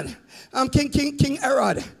King Herod. King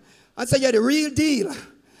Herod. And said, you're the real deal.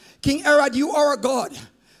 King Herod, you are a God.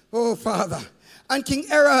 Oh, Father. And King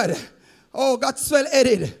Herod, oh, got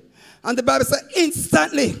swell-headed. And the Bible said,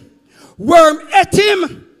 instantly, worm ate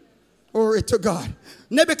him. Glory to God.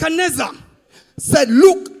 Nebuchadnezzar said,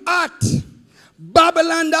 look at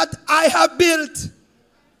Babylon that I have built.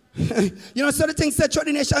 You know, so the things said throughout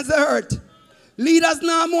the nations of the earth. Leaders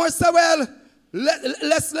now more so well.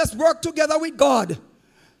 Let's work together with God.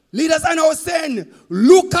 Leaders are now saying,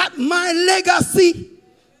 look at my legacy.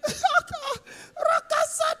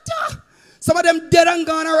 Some of them dead and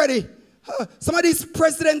gone already. Some of these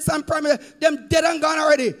presidents and prime ministers, them dead and gone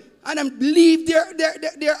already. And them leave their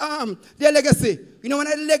legacy. You know, when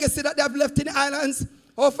a legacy that they have left in the islands,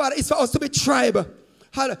 oh Father, it's for us to be tribal.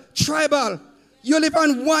 You live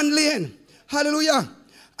on one lane. Hallelujah.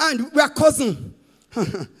 And we are cousin.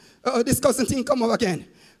 Oh, this cousin thing come up again.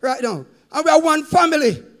 Right now. And we are one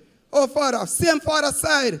family. Oh, Father. Same father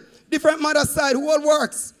side. Different mother side. Who all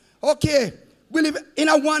works. Okay. We live in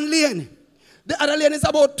a one lane. The other lane is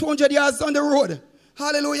about 200 yards on the road.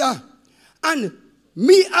 Hallelujah. And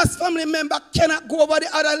me as family member cannot go over the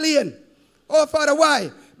other lane. Oh, Father. Why?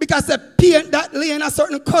 Because they paint that lane a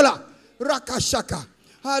certain color. Rakashaka.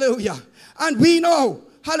 Hallelujah. And we know.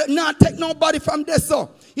 Not take nobody from this.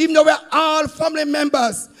 So. Even though we're all family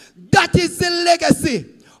members, that is the legacy.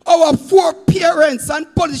 Our foreparents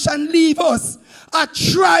and politicians leave us a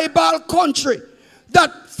tribal country.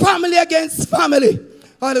 That family against family.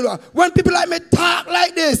 Hallelujah. When people like me talk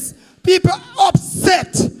like this, people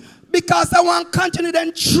upset because I want to continue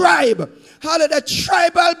them tribe. Hallelujah.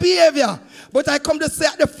 Tribal behavior. But I come to say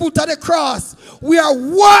at the foot of the cross, we are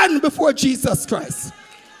one before Jesus Christ.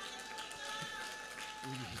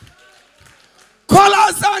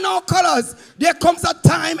 colors are no colors. There comes a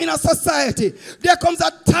time in a society, there comes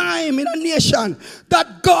a time in a nation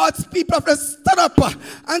that God's people have to stand up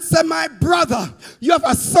and say, my brother, you have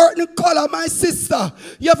a certain color. My sister,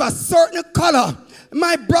 you have a certain color.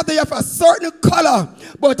 My brother, you have a certain color.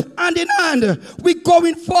 But hand in hand, we're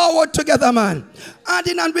going forward together, man. Hand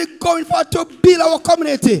in hand, we're going forward to build our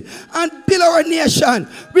community and build our nation.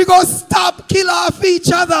 We're going to stop kill off each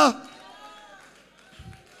other.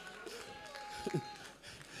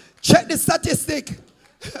 Check the statistic.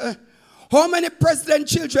 How many president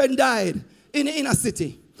children died in the inner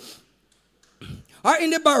city? Or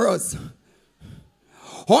in the boroughs?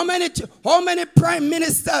 How many prime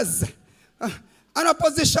ministers and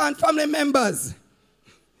opposition family members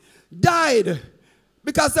died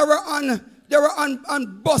because they were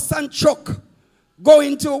on bus and truck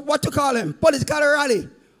going to what you call them, political rally?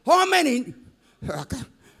 How many?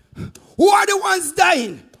 Who are the ones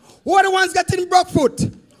dying? Who are the ones getting broke foot?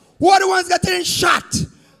 Who are the ones getting shot?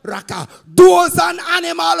 Raka. Those on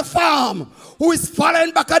Animal Farm who is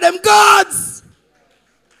falling back at them gods.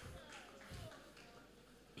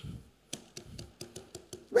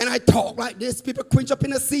 When I talk like this, people quench up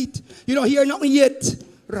in a seat. You don't hear nothing yet.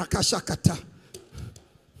 Raka shakata.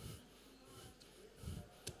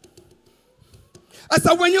 I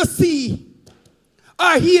said, when you see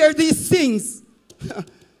or hear these things,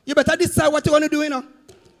 you better decide what you want to do, you know.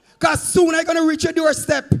 Because soon you're going to reach your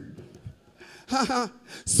doorstep.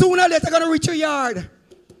 Sooner or later you're going to reach your yard.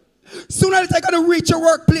 Sooner or later you're going to reach your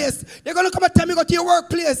workplace. They're going to come and tell me go to your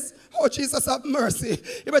workplace. Oh, Jesus have mercy.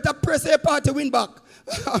 You better pray so your party win back.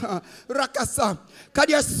 Rakasa. Because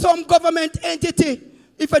there's some government entity.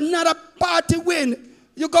 If another party win,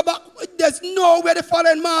 you go back. There's nowhere the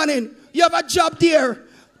following morning. You have a job there.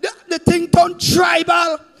 The thing turned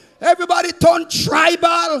tribal. Everybody turned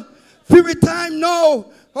tribal. Every time,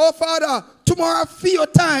 no. Oh, Father, tomorrow for your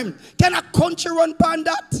time. Can a country run pan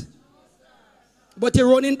that? But you're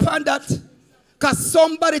running pan that. Because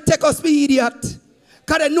somebody take us be idiot.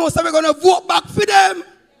 Because they know so we're going to vote back for them.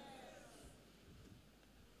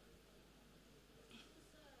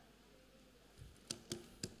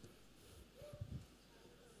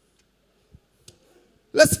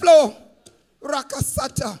 Let's flow.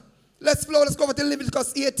 Rakasata. Let's flow. Let's go over to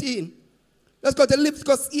Leviticus 18. Let's go to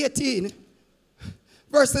Leviticus 18.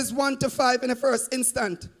 Verses 1 to 5 in the first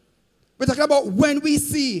instant. We're talking about when we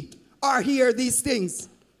see or hear these things.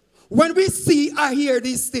 When we see or hear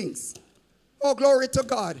these things. Oh, glory to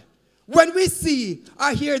God. When we see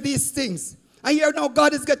or hear these things. And here now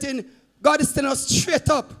God is telling us straight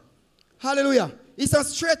up. Hallelujah. He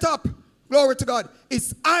says straight up. Glory to God.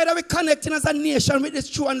 It's either we're connecting as a nation with this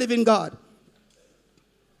true and living God.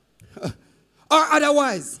 Or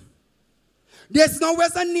otherwise. There's no way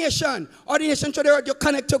as a nation or the nation to the earth you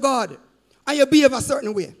connect to God and you behave a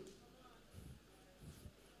certain way.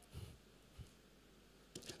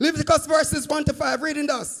 Leviticus verses 1 to 5. Reading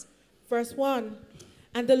thus. Verse 1.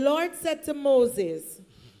 And the Lord said to Moses,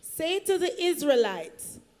 say to the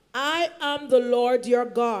Israelites, I am the Lord your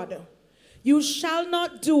God. You shall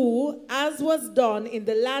not do as was done in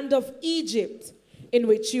the land of Egypt in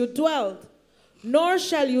which you dwelt, nor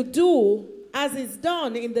shall you do as is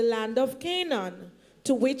done in the land of Canaan,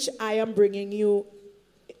 to which I am bringing you.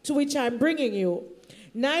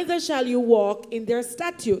 Neither shall you walk in their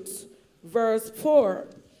statutes. Verse 4.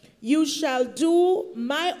 You shall do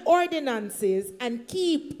my ordinances and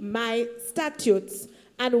keep my statutes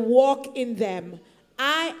and walk in them.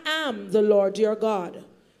 I am the Lord your God.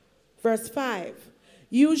 Verse 5.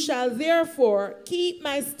 You shall therefore keep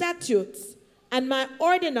my statutes and my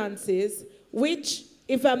ordinances, which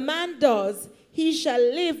if a man does, he shall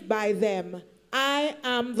live by them. I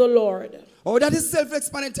am the Lord. Oh, that is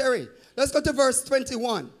self-explanatory. Let's go to verse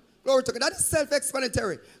 21. Glory to God. That is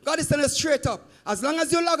self-explanatory. God is telling us straight up. As long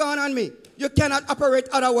as you log on me, you cannot operate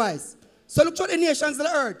otherwise. So look to the nations of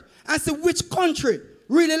the earth and see which country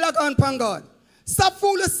really log on upon God. Stop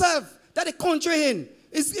fooling yourself that the country in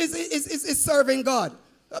is serving God.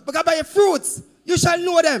 Because by your fruits, you shall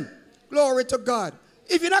know them. Glory to God.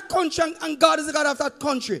 If you're not country and God is the God of that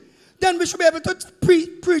country, then we should be able to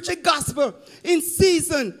preach a gospel in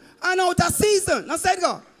season and out of season. Now say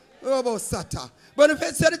God. But if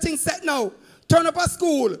it's everything set now, turn up a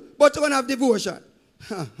school, but you're going to have devotion.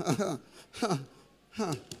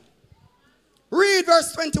 Read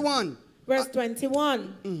verse 21. Verse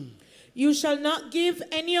 21. You shall not give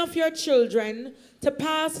any of your children to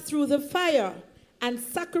pass through the fire and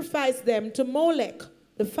sacrifice them to Molech,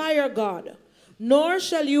 the fire god. Nor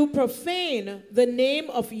shall you profane the name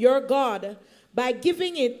of your God by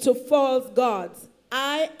giving it to false gods.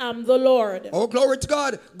 I am the Lord. Oh, glory to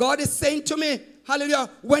God. God is saying to me, hallelujah,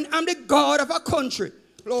 when I'm the God of a country,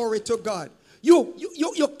 glory to God, you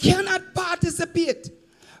cannot participate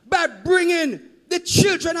by bringing the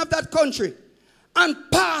children of that country and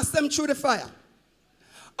pass them through the fire,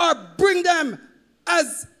 or bring them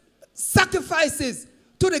as sacrifices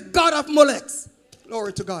to the god of Molechs.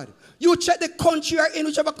 Glory to God. You check the country you're in,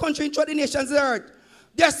 whichever country in the nations of the earth.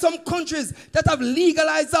 There are some countries that have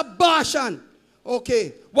legalized abortion.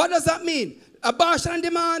 Okay, what does that mean? Abortion on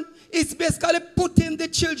demand is basically putting the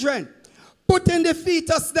children, putting the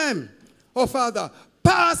fetus them, oh Father,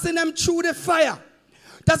 passing them through the fire.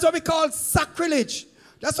 That's what we call sacrilege.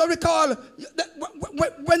 That's what we call,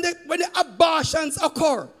 when the abortions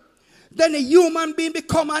occur, then the human being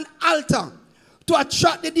become an altar to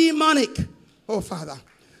attract the demonic. Oh Father,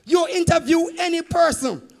 you interview any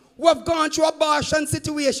person who have gone through abortion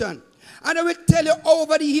situation, and I will tell you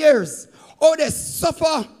over the years, oh, they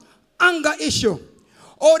suffer anger issue,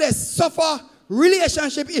 oh, they suffer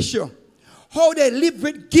relationship issue, how they live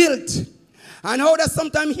with guilt, and how they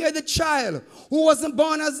sometimes hear the child who wasn't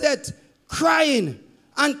born as yet crying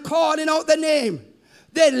and calling out the name.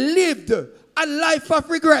 They lived a life of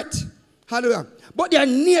regret. Hallelujah. But their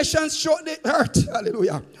nations showed the earth.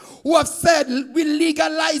 Hallelujah. Who have said, we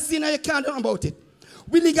legalizing and you can't do about it.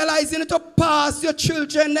 We legalizing it to pass your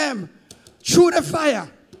children them through the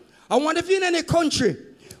fire. I wonder if you're in any country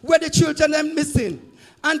where the children are missing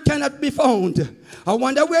and cannot be found. I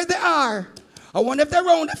wonder where they are. I wonder if they're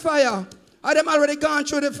around the fire. Are they already gone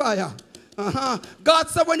through the fire? God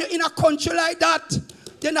said when you're in a country like that,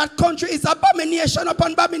 then that country is abomination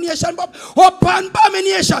upon abomination upon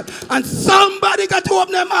abomination. And somebody got to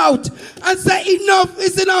open their mouth and say enough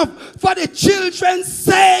is enough. For the children's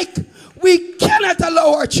sake, we cannot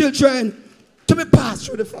allow our children to be passed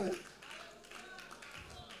through the fire.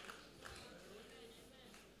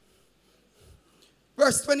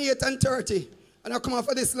 Verse 28 and 30. And I'll come off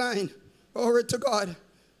of this line. Glory to God.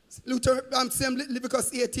 Luther, I'm saying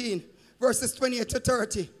Leviticus 18, verses 28 to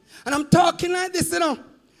 30. And I'm talking like this, you know,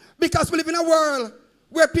 because we live in a world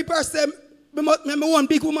where people are saying, I'm one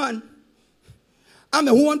big woman. I'm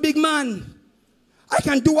a one big man. I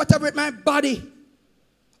can do whatever with my body.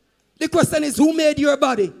 The question is, who made your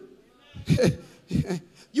body?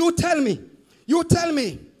 You tell me. You tell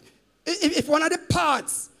me. If one of the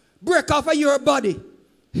parts break off of your body,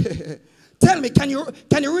 tell me, can you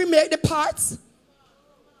remake the parts?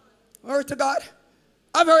 Glory to God.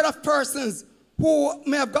 I've heard of persons who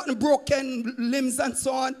may have gotten broken limbs and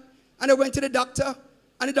so on, and they went to the doctor,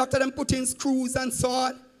 and the doctor then put in screws and so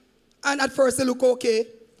on, and at first they look okay,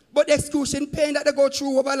 but the excruciating pain that they go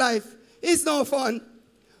through over life is no fun.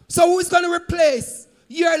 So who's going to replace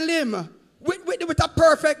your limb with a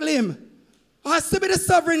perfect limb? It has to be the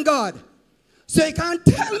sovereign God. So you can't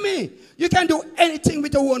tell me you can do anything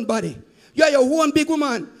with your own body. You are your own big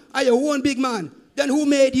woman, or your own big man. Then who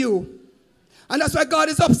made you? And that's why God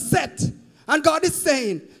is upset. And God is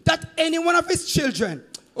saying that any one of his children,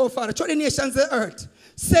 oh Father, through the nations of the earth,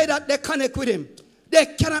 say that they connect with him. They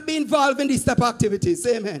cannot be involved in these type of activities.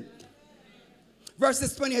 Say amen.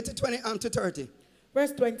 Verses 28 to 30.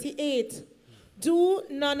 Verse 28. Do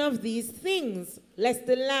none of these things, lest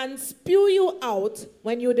the land spew you out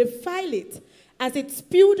when you defile it, as it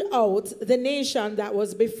spewed out the nation that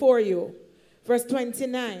was before you. Verse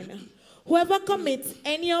 29. Whoever commits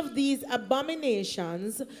any of these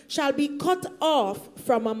abominations shall be cut off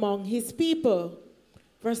from among his people.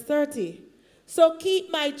 Verse 30. So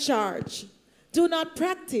keep my charge. Do not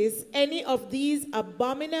practice any of these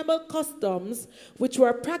abominable customs which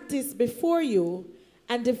were practiced before you,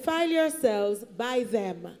 and defile yourselves by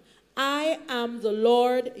them. I am the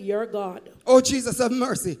Lord your God. Oh, Jesus, have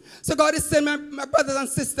mercy. So God is saying, my brothers and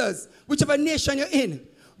sisters, whichever nation you're in,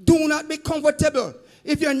 do not be comfortable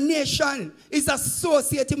if your nation is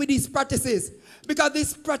associated with these practices, because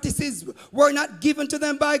these practices were not given to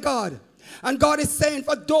them by God. And God is saying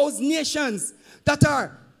for those nations that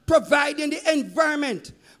are providing the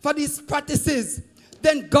environment for these practices,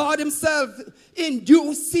 then God himself in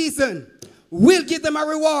due season will give them a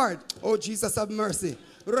reward. Oh, Jesus, have mercy.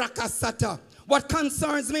 Rakasata. What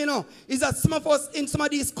concerns me now is that some of us in some of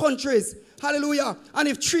these countries, hallelujah, and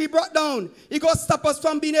if tree brought down, it goes stop us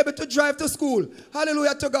from being able to drive to school.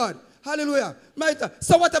 Hallelujah to God. Hallelujah.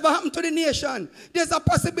 So whatever happened to the nation, there's a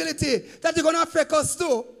possibility that it's going to affect us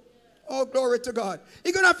too. Oh, glory to God.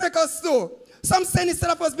 It's going to affect us too. Some saying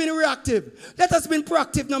instead of us being reactive, let us be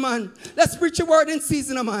proactive, no man. Let's preach a word in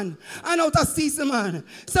season, no man. And out of season, man.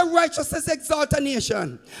 So righteousness exalt a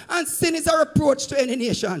nation. And sin is a reproach to any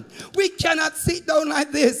nation. We cannot sit down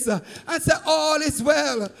like this and say all is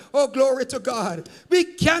well. Oh, glory to God. We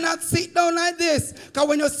cannot sit down like this. Because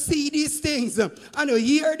when you see these things and you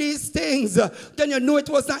hear these things, then you know it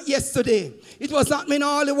was not yesterday. It was not me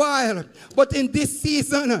all the while. But in this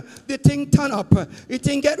season, the thing turn up. The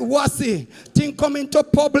thing get wussy. Thing come into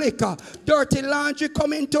public. Dirty laundry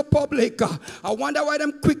come into public. I wonder why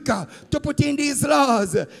them quicker to put in these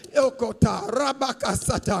laws.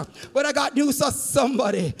 But I got news for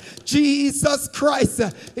somebody. Jesus Christ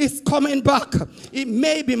is coming back. It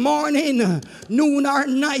may be morning, noon or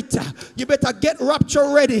night. You better get rapture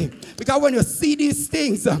ready. Because when you see these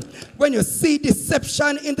things, when you see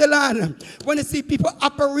deception in the land, when you see people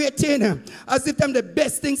operating as if them the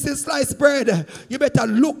best thing since sliced bread, you better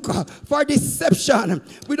look for deception.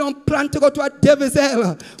 We don't plan to go to a devil's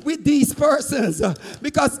hell with these persons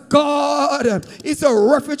because God is a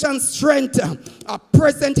refuge and strength, a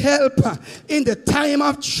present help in the time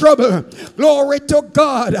of trouble. Glory to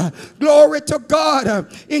God. Glory to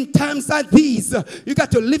God. In times like these, you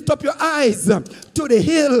got to lift up your eyes to the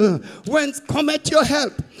hill whence cometh your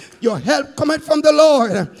help. Your help cometh from the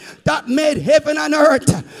Lord that made heaven and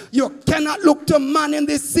earth. You cannot look to man in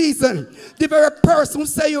this season. The very person who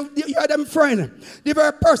say you're them friend. The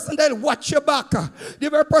very person that will watch your back. The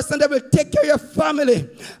very person that will take care of your family.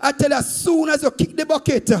 I tell you, as soon as you kick the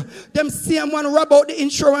bucket, them same one rob out the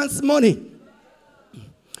insurance money.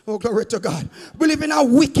 Oh, glory to God. We live in a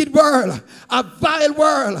wicked world, a vile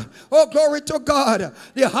world. Oh, glory to God.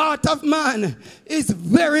 The heart of man is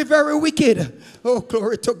very, very wicked. Oh,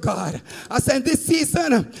 glory to God. I said this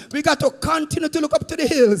season, we got to continue to look up to the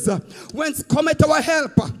hills. Whence cometh our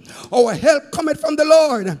help? Our help cometh from the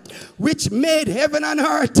Lord, which made heaven and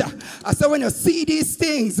earth. I said when you see these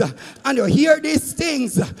things and you hear these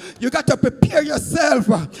things, you got to prepare yourself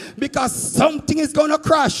because something is going to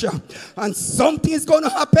crash and something is going to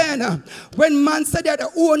happen. When man said they're their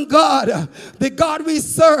own God, the God we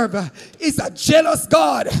serve is a jealous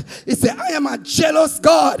God. He said, I am a jealous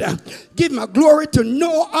God. Give my glory to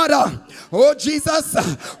no other. Oh, Jesus,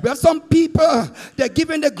 we have some people, they're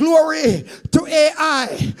giving the glory to AI.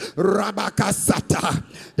 Rabakasata.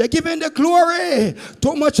 They're giving the glory to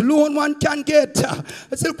how much loan one can get.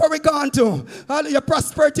 That's where we're going to. Your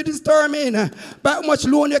prosperity is determined by how much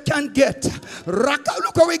loan you can get.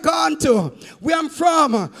 Look where we're going to. Where I'm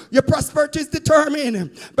from, your prosperity is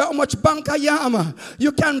determined by how much bank I am.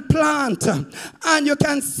 You can plant and you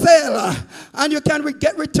can sell and you can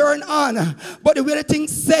get return on. But the way the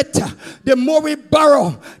thing's set, the more we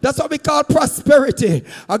borrow. That's what we call prosperity.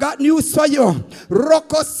 I got news for you.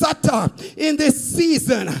 Rokosata, in this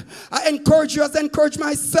season, I encourage you as I encourage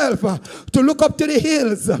myself to look up to the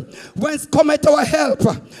hills. Whence cometh our help?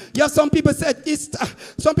 Yeah, some people say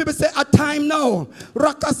some people say a time now.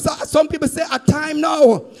 Rakasa, some people say a time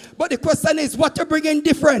now. But the question is, what you bring in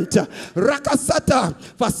different? Rakasata.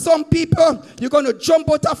 For some people, you're going to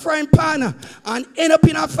jump out a frying pan and end up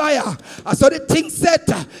in a fire. So the thing said,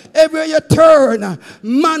 everywhere you turn,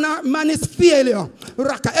 man is failure.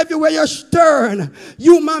 Everywhere you turn,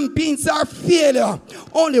 human beings are failure.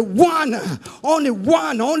 Only one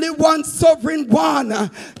sovereign one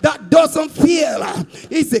that doesn't fail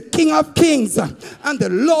is the King of Kings and the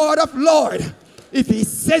Lord of Lords. If he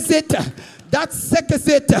says it, that seconds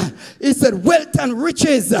it. He said, wealth and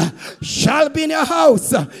riches shall be in your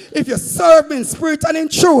house if you serve me in spirit and in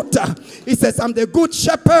truth. He says, I'm the good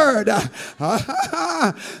shepherd.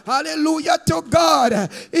 Hallelujah to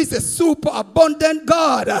God. He's a super abundant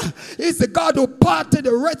God. He's the God who parted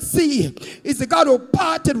the Red Sea. He's the God who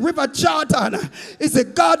parted River Jordan. He's the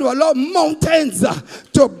God who allowed mountains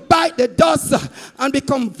to bite the dust and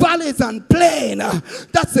become valleys and plain.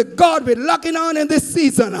 That's the God we're looking on in this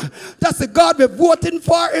season. That's the God we're voting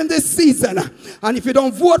for in this season. And if you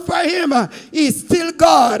don't vote for him, he's still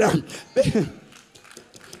God.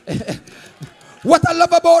 What I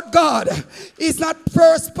love about God is not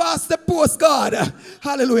first past the post God.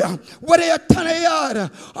 Hallelujah. Whether you're 10 yard,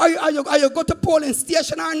 are you go to polling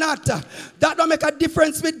station or not, that don't make a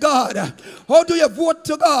difference with God. How do you vote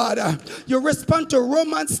to God? You respond to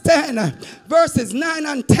Romans 10 verses 9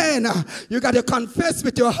 and 10. You got to confess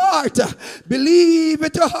with your heart, believe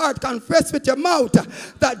with your heart, confess with your mouth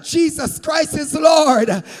that Jesus Christ is Lord.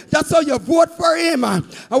 That's how you vote for him. And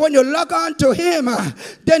when you log on to him,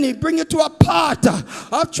 then he bring you to a part part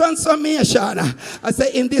of transformation. I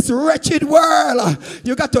say, in this wretched world,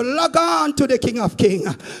 you got to log on to the King of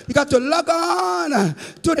Kings. You got to log on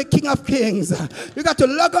to the King of Kings. You got to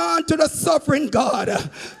log on to the sovereign God.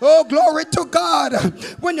 Oh, glory to God.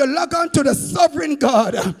 When you log on to the sovereign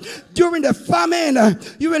God, during the famine,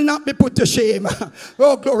 you will not be put to shame.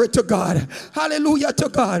 Oh, glory to God. Hallelujah to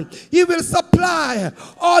God. He will supply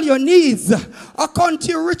all your needs according to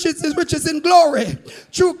your riches, his riches in glory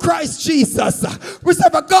through Christ Jesus. We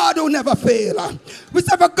serve a God who never fail. We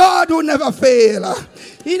serve a God who never fail.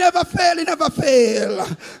 He never fail, he never fail.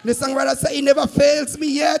 The songwriter say, he never fails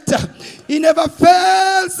me yet. He never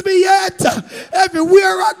fails me yet.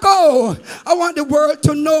 Everywhere I go, I want the world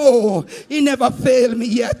to know he never failed me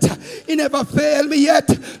yet. He never failed me yet.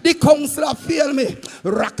 The counselor failed me.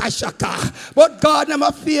 Rakashaka. But God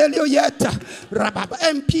never failed you yet.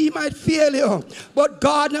 MP might fail you, but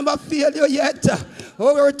God never failed you yet.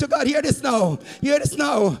 Oh, glory to God. Hear this now. Hear this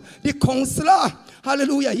now. The counselor,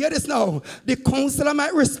 hallelujah, hear this now. The counselor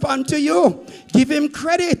might respond to you. Give him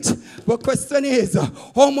credit. But question is,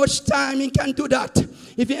 how much time he can do that?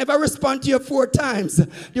 If you ever respond to you 4 times,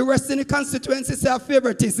 the rest in the constituency say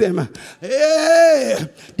favoritism. Hey,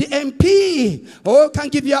 the MP, can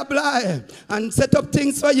give you a blind and set up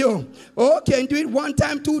things for you. Can do it 1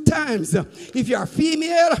 time, 2 times. If you are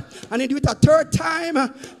female and you do it a 3rd time,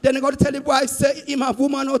 then you got to tell the wife, say, him a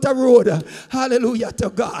woman out the road. Hallelujah to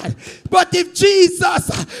God. But if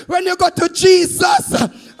Jesus, when you go to Jesus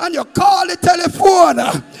and you call the telephone,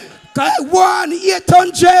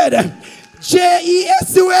 1-800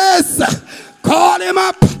 JESUS. Call him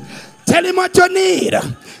up. Tell him what you need.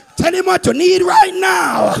 Tell him what you need right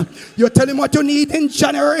now. You tell him what you need in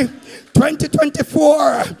January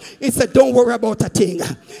 2024. He said, don't worry about a thing.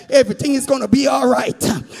 Everything is going to be all right.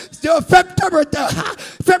 So February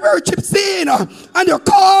chips in and you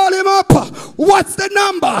call him up. What's the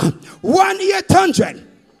number? 1-800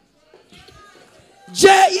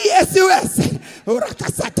 JESUS.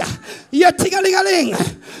 You're ting-a-ling-a-ling.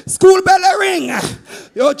 School bell ring.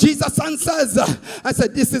 Yo, Jesus answers. I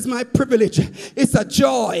said, this is my privilege. It's a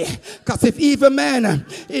joy. Because if even man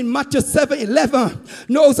in Matthew 7:11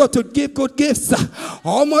 knows how to give good gifts,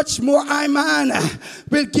 how much more I, man,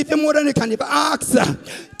 will give him more than he can even ask,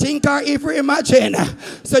 think, or even imagine.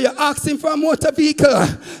 So you're asking for a motor vehicle.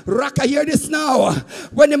 Raka, hear this now.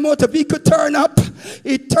 When the motor vehicle turn up,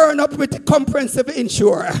 it turn up with a comprehensive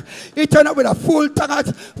insurer. It turn up with a full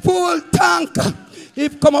tank. He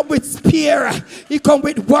come up with spare. He come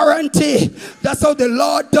with warranty. That's how the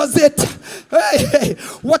Lord does it. Hey,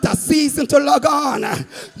 what a season to log on.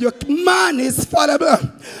 Your man is fallible.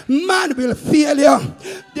 Man will fail you.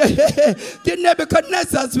 The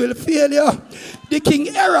Nebuchadnezzars will fail you. The King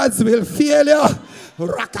Herods will fail you.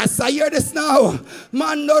 Rakasa, hear this now.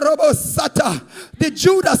 Man no robo sata. The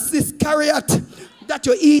Judas Iscariot that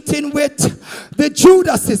you're eating with, the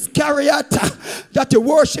Judas Iscariot that you're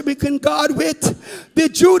worshiping God with, the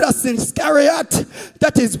Judas Iscariot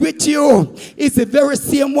that is with you is the very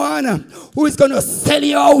same one who is going to sell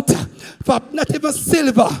you out for not even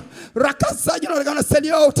silver. Rakasa, you know they're going to sell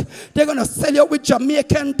you out. They're going to sell you out with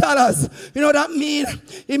Jamaican dollars. You know what that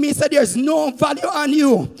means? It means that there's no value on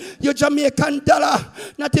you. Your Jamaican dollar,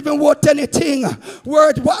 not even worth anything.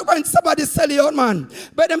 When somebody sell you out, man,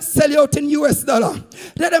 let them sell you out in US dollar.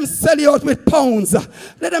 Let them sell you out with pounds.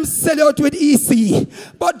 Let them sell you out with EC.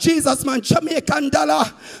 But Jesus, man, Jamaican dollar,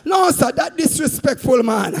 no, sir, that disrespectful,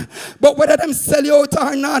 man. But whether them sell you out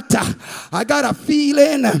or not, I got a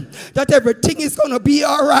feeling that everything is going to be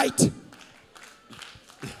all right.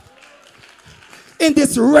 In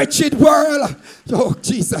this wretched world, oh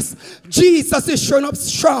Jesus, Jesus is showing up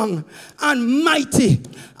strong and mighty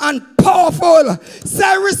and powerful.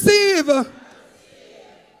 Say, receive.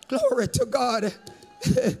 Glory to God.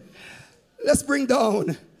 Let's bring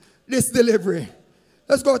down this delivery.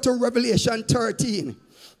 Let's go to Revelation 13.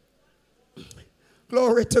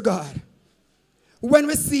 Glory to God. When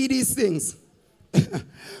we see these things,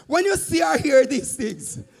 when you see or hear these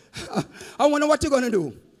things, I wonder what you're going to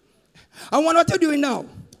do. I wonder what you're doing now.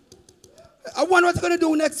 I wonder what you're going to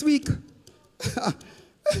do next week.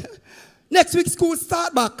 Next week school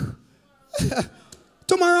start back.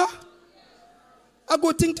 Tomorrow, a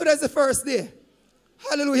good thing today's the first day.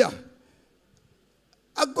 Hallelujah.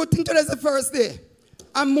 A good thing today's the first day.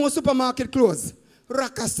 And more supermarket closed.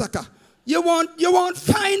 Rakasaka. You won't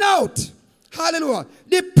find out. Hallelujah.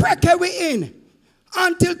 The pressure we in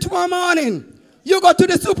until tomorrow morning. You go to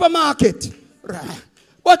the supermarket.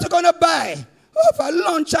 What you going to buy? Oh, for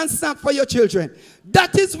lunch and snack for your children.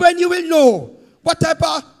 That is when you will know what type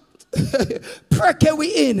of pressure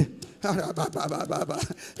we in.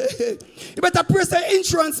 You better press your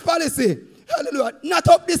insurance policy. Hallelujah. Not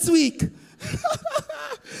up this week.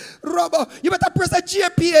 Robber, you better press a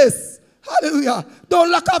GPS. Hallelujah.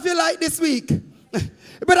 Don't lock off your light this week.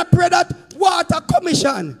 You better pray that water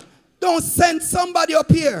commission don't send somebody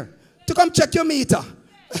up here to come check your meter.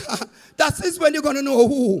 That is when you're going to know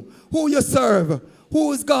who you serve,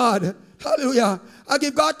 who is God. Hallelujah. I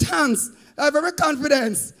give God thanks. I have every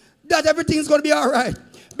confidence that everything's going to be all right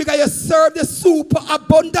because you serve the super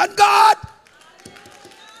abundant God.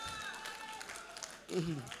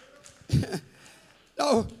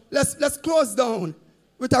 Now, let's close down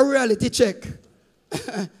with a reality check.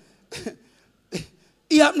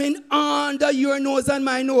 It's happening under your nose and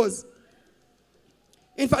my nose.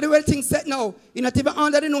 In fact, the way things set now, it's not even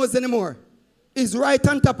under the nose anymore. It's right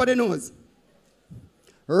on top of the nose.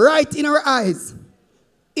 Right in our eyes.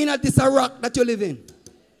 In this rock that you live in.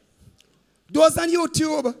 Those on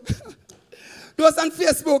YouTube, those on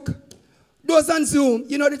Facebook, those on Zoom,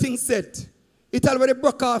 you know the thing set. It already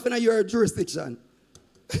broke off in your jurisdiction.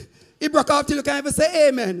 It broke off till you can't even say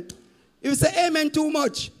amen. If you say amen too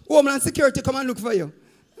much, Homeland Security come and look for you.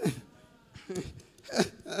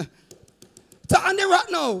 So on the rock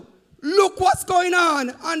now, look what's going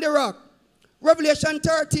on the rock. Revelation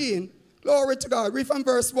 13, glory to God. Read from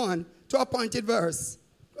verse 1 to appointed verse.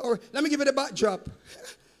 Let me give you the backdrop.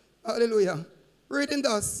 Hallelujah. Reading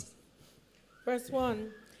thus. Verse 1.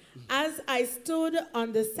 As I stood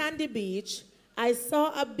on the sandy beach, I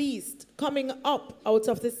saw a beast coming up out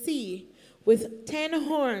of the sea with 10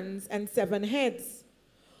 horns and 7 heads.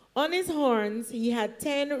 On his horns he had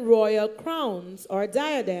 10 royal crowns or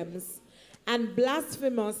diadems and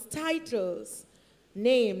blasphemous titles,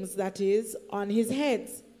 names that is, on his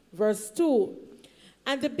heads. Verse 2.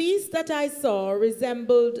 And the beast that I saw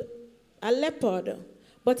resembled a leopard,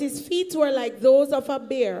 but his feet were like those of a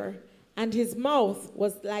bear, and his mouth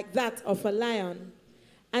was like that of a lion.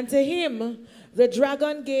 And to him the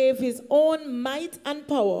dragon gave his own might and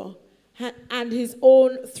power, and his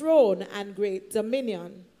own throne and great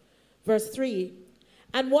dominion. Verse 3.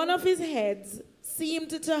 And one of his heads seemed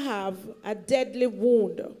to have a deadly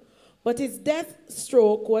wound, but his death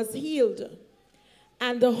stroke was healed.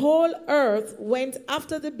 And the whole earth went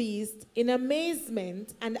after the beast in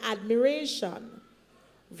amazement and admiration.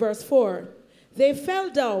 Verse 4. They fell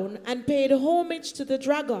down and paid homage to the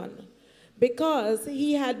dragon, because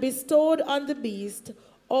he had bestowed on the beast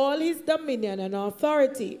all his dominion and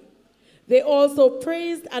authority. They also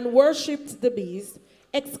praised and worshipped the beast,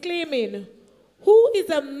 exclaiming, "Who is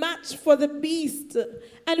a match for the beast,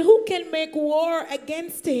 and who can make war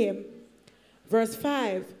against him?" Verse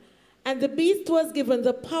 5. And the beast was given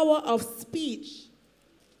the power of speech,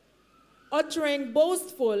 uttering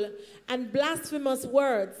boastful and blasphemous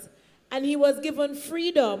words, and he was given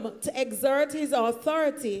freedom to exert his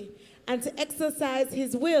authority and to exercise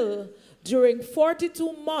his will during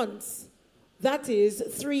 42 months, that is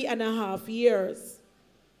 3.5 years.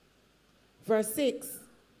 Verse 6.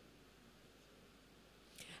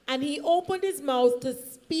 And he opened his mouth to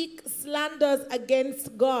speak slanders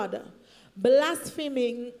against God,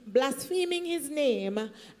 blaspheming his name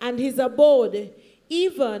and his abode,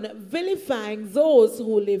 even vilifying those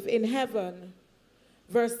who live in heaven.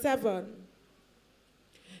 Verse 7.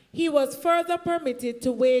 He was further permitted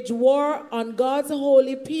to wage war on God's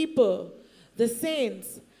holy people, the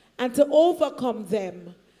saints, and to overcome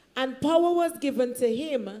them, and power was given to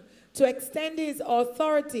him to extend his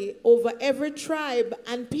authority over every tribe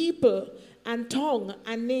and people and tongue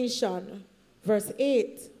and nation. Verse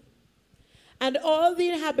 8. And all the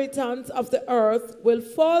inhabitants of the earth will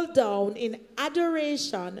fall down in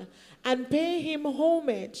adoration and pay him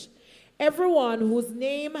homage, everyone whose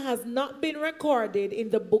name has not been recorded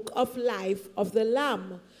in the book of life of the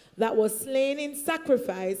Lamb that was slain in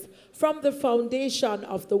sacrifice from the foundation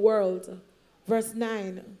of the world. Verse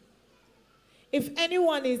 9. If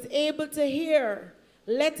anyone is able to hear,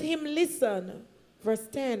 let him listen. Verse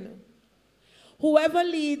 10. Whoever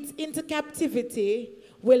leads into captivity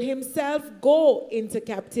will himself go into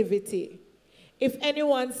captivity. If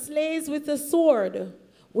anyone slays with a sword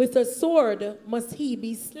must he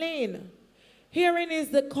be slain. Herein is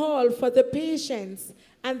the call for the patience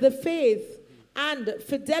and the faith and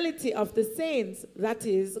fidelity of the saints, that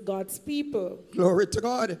is, God's people. Glory to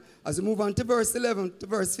God. As we move on to verse 11 to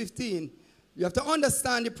verse 15, you have to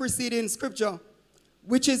understand the preceding scripture,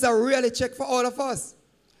 which is a reality check for all of us.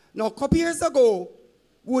 Now, a couple years ago,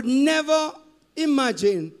 would never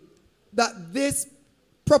imagine that this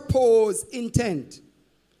proposed intent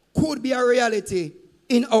could be a reality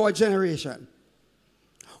in our generation.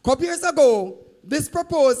 A couple years ago, this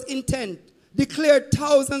proposed intent declared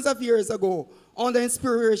thousands of years ago on the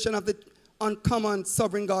inspiration of the uncommon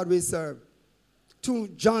sovereign God we serve, to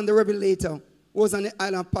John the Revelator, who was on the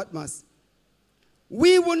island of Patmos.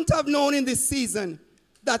 We wouldn't have known in this season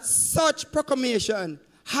that such proclamation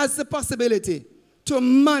has the possibility to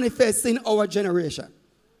manifest in our generation.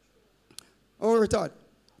 Or thought.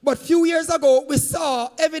 But a few years ago, we saw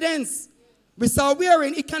evidence. We saw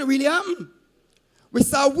wherein it can really happen. We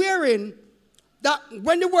saw wherein that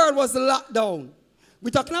when the world was locked down,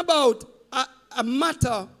 we're talking about a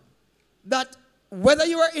matter that whether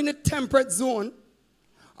you were in the temperate zone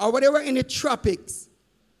or whether you were in the tropics,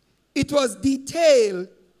 it was detailed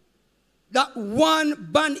that one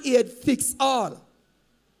band-aid fits all.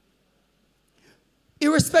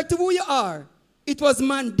 Irrespective of who you are, it was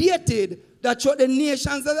mandated that throughout the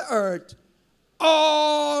nations of the earth,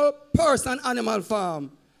 all person, animal,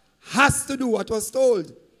 farm has to do what was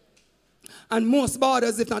told. And most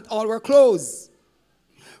borders, if not all, were closed.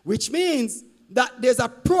 Which means that there's a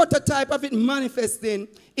prototype of it manifesting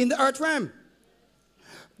in the earth realm.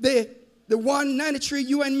 The 193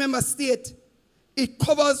 UN member state, it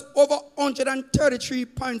covers over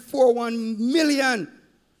 133.41 million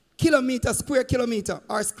square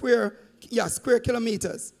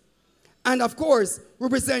kilometers. And of course,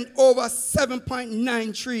 represent over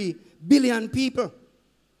 7.93 billion people.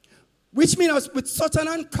 Which means with such an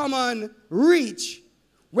uncommon reach,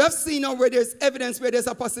 we have seen now where there's evidence, where there's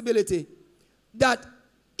a possibility that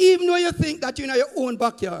even though you think that you're in your own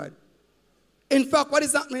backyard, in fact, what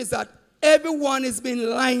is happening is that everyone is being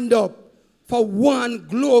lined up for one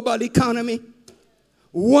global economy,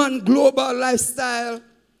 one global lifestyle,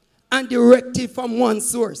 and directive from one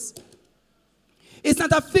source. It's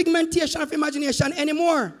not a figmentation of imagination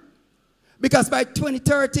anymore. Because by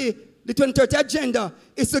 2030, the 2030 agenda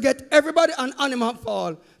is to get everybody on animal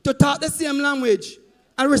fall to talk the same language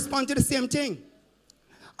and respond to the same thing.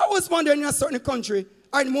 I was wondering in a certain country,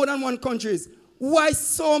 or in more than one countries, why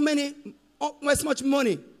so much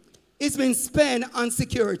money is being spent on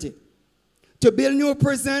security. To build new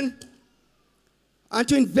prison, and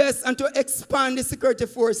to invest and to expand the security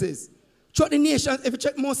forces. Throughout the nation, if you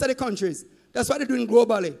check most of the countries, that's what they're doing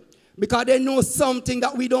globally. Because they know something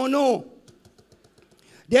that we don't know.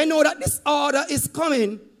 They know that this order is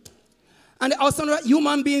coming. And they also know that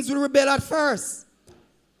human beings will rebel at first.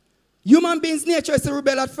 Human beings' nature is to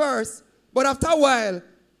rebel at first. But after a while,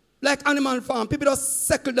 like Animal Farm, people just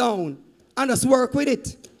settle down and just work with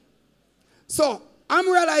it. So I'm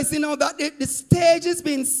realizing now that the stage is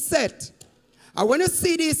being set. And when you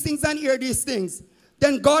see these things and hear these things,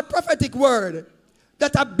 then God's prophetic word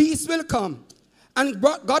that a beast will come, and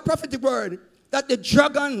God's prophetic word that the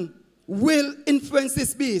dragon will influence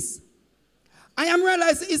this beast. I am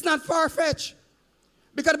realizing it's not far-fetched.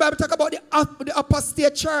 Because the Bible talks about the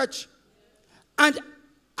apostate church. And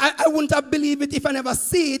I wouldn't have believed it if I never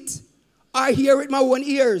see it or hear it with my own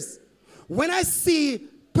ears. When I see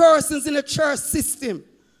persons in the church system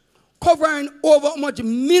covering over much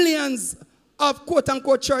millions of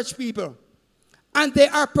quote-unquote church people, and they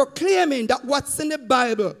are proclaiming that what's in the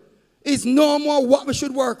Bible is no more what we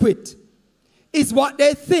should work with. It's what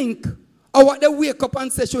they think or what they wake up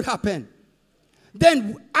and say should happen.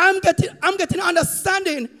 Then I'm getting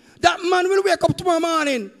understanding that man will wake up tomorrow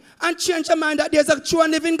morning and change their mind that there's a true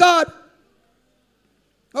and living God.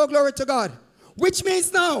 Oh, glory to God. Which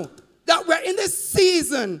means now that we're in this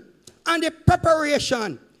season and the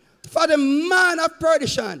preparation for the man of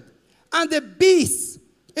perdition and the beast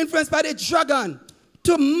influenced by the dragon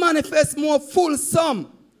to manifest more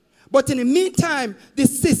fulsome. But in the meantime, the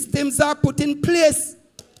systems are put in place.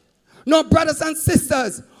 Now, brothers and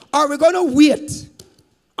sisters, are we going to wait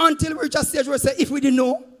until we reach a stage where we say, if we didn't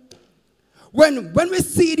know? When we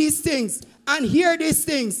see these things and hear these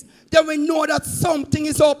things, then we know that something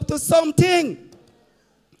is up to something.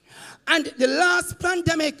 And the last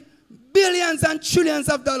pandemic, billions and trillions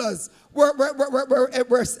of dollars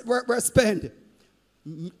were spent.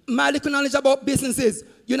 My little knowledge about businesses,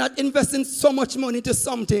 you're not investing so much money into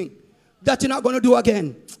something that you're not going to do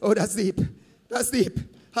again. Oh, that's deep. That's deep.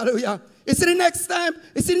 Hallelujah. It's the next time,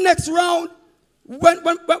 it's the next round,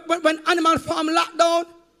 when Animal Farm lockdown,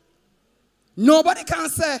 nobody can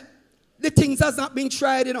say the things has not been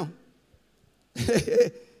tried, you know.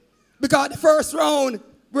 Because the first round,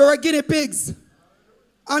 we were guinea pigs,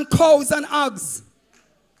 and cows and hogs,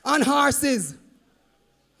 and horses.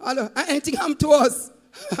 And anything happened to us,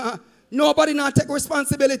 nobody now take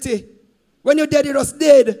responsibility. When you're dead, you're just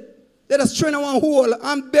dead. They just throw in one hole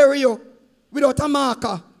and bury you without a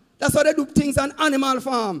marker. That's how they do things on Animal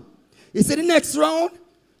Farm. You see the next round,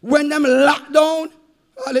 when them lock down,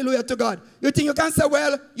 Hallelujah to God. You think you can say,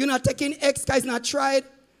 well, you're not taking X because it's not tried?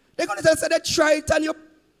 They're going to tell you they tried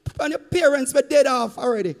and your parents were dead off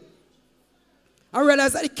already. I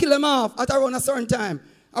realize that they kill them off at around a certain time.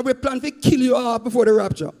 And we plan to kill you off before the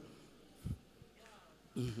rapture.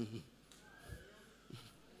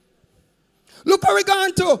 Look where we're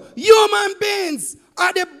going to. Human beings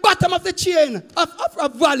are the bottom of the chain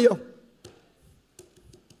of value.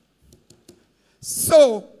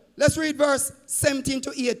 So, let's read verse 17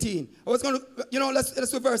 to 18. I was going to,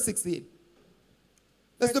 let's do verse 16.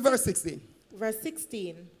 Let's do verse 16. Verse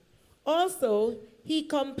 16. Also, he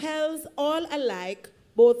compels all alike,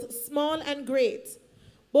 both small and great,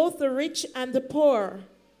 both the rich and the poor,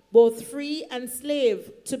 both free and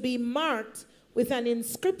slave, to be marked with an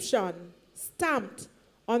inscription stamped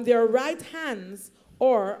on their right hands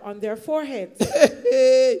or on their foreheads.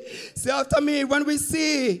 See after me, when we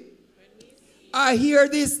see, I hear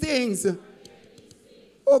these things.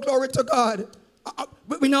 Oh, glory to God.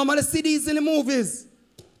 We normally see these in the movies.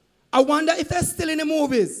 I wonder if they're still in the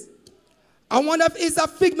movies. I wonder if it's a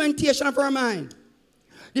figmentation of our mind.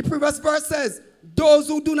 The previous verse says, those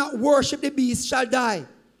who do not worship the beast shall die.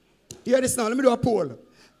 Hear this now. Let me do a poll.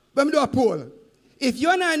 If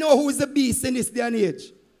you and I know who is the beast in this day and age,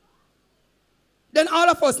 then all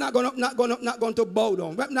of us not going to bow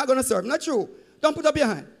down. We're not going to serve. Not true. Don't put up your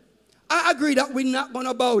hand. I agree that we're not going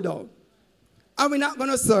to bow down. And we're not going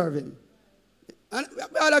to serve him. And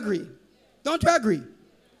we all agree. Don't we agree?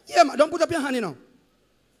 Yeah, man. Don't put up your hand, you know.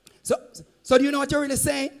 So do you know what you're really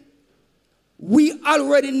saying? We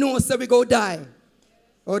already know so we go die.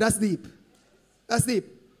 Oh, that's deep. That's deep.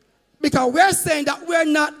 Because we're saying that we're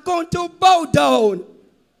not going to bow down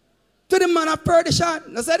to the man of perdition.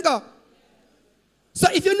 Let's let it go. So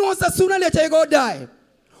if you know that sooner or later you go die,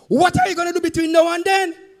 what are you going to do between now and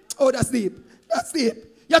then? Oh, that's deep. That's deep.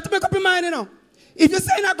 You have to make up your mind, you know. If you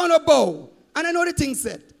say you're not going to bow, and I know the thing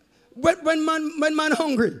said, when man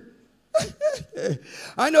hungry,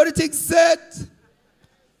 I know the thing said,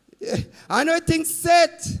 I know the thing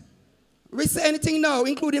said, we say anything now,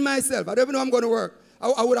 including myself. I don't even know I'm going to work.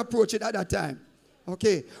 I would approach it at that time.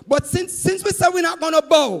 Okay. But since we said we're not going to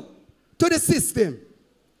bow to the system,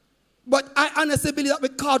 but I honestly believe that we're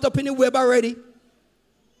caught up in the web already.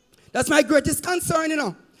 That's my greatest concern, you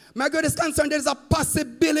know. My greatest concern, there's a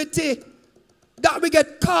possibility that we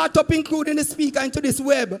get caught up, including the speaker, into this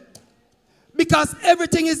web. Because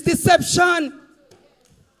everything is deception.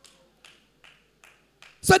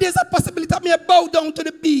 So there's a possibility that me bow down to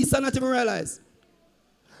the beast and not even realize.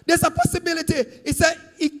 There's a possibility. It said,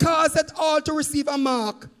 he caused it all to receive a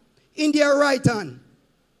mark in their right hand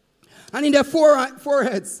and in their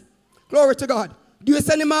foreheads. Glory to God. Do you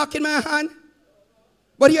see any mark in my hand?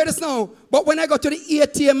 But hear this now. But when I go to the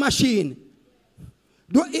ATM machine,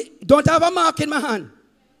 don't I have a mark in my hand?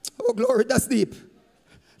 Oh, glory. That's deep.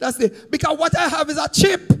 That's deep. Because what I have is a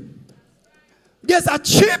chip. There's a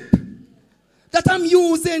chip that I'm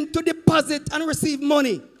using to deposit and receive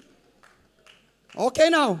money. Okay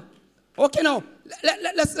now. Okay now.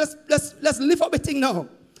 Let's lift up the thing now.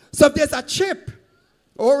 So if there's a chip,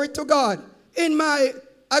 glory to God, in my,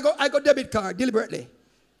 I go debit card deliberately.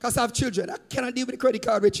 Because I have children. I cannot deal with the credit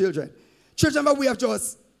card with children. Children have a way of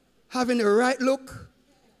just having the right look.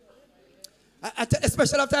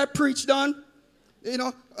 Especially after I preached on. You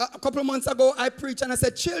know, a couple of months ago, I preached and I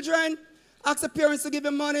said, children, ask the parents to give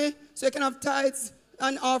you money so you can have tithes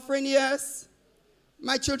and offering, yes.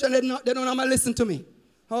 My children, they don't normally listen to me.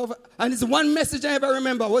 However, and it's one message I ever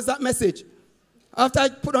remember. What's that message? After I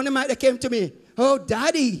put on the mic, they came to me. Oh,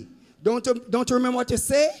 Daddy, don't you remember what you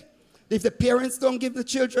say? If the parents don't give the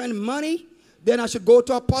children money, then I should go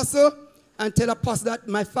to Apostle and tell Apostle that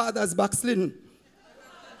my father's backslidden.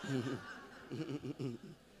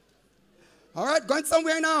 All right, going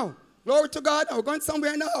somewhere now. Glory to God. We're going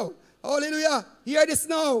somewhere now. Hallelujah. Hear this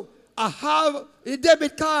now. I have a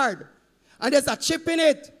debit card. And there's a chip in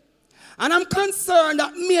it. And I'm concerned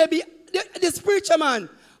that maybe this preacher man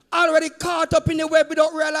already caught up in the web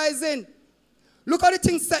without realizing. Look how the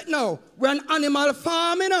thing set now. We're an animal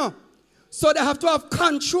farm, you know. So they have to have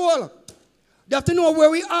control. They have to know where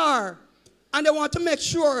we are. And they want to make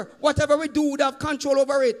sure whatever we do, they have control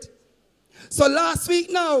over it. So last week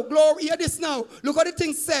now, glory, hear this now. Look how the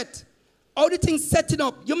thing set. How the thing setting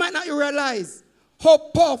up. You might not realize how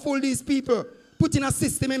powerful these people putting a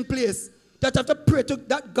system in place that have to pray to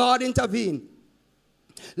that God intervene.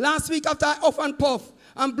 Last week after I off and puff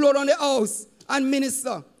and blow on the house and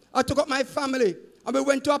minister, I took up my family and we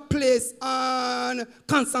went to a place on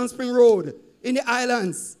Constant Spring Road in the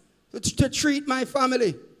islands to treat my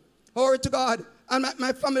family. Glory to God. And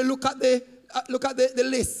my family look at the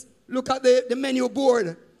list. look at the menu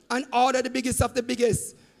board and order the biggest of the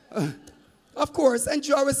biggest. Of course,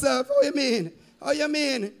 enjoy yourself. How you mean? How you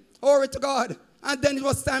mean? Glory to God. And then it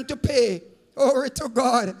was time to pay. Glory to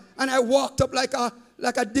God. And I walked up like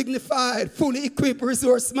a dignified, fully equipped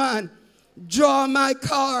resource man. Draw my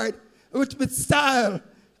card with style.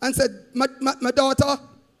 And said, my daughter,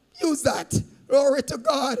 use that. Glory to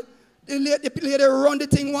God. The lady run the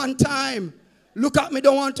thing one time. Look at me,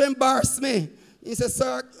 don't want to embarrass me. He said,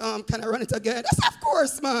 sir, can I run it again? I said, of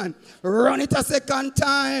course, man. Run it a second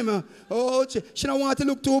time. Oh, she don't want to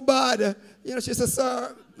look too bad. You know, she said,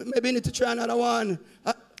 sir, maybe you need to try another one.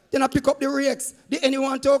 Then I pick up the rakes. Did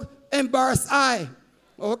anyone to embarrass I?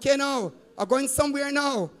 Okay, now. I'm going somewhere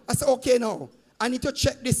now. I said, okay, now. I need to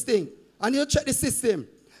check this thing. I need to check the system.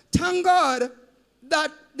 Thank God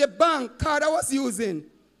that the bank card I was using,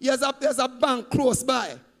 there's a bank close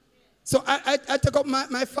by. So I take up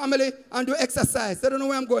my family and do exercise. They don't know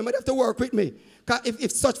where I'm going, but they have to work with me. Because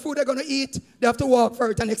if such food they're going to eat, they have to walk for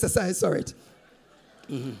it and exercise for it.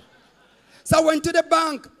 So I went to the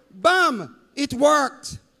bank. Bam, it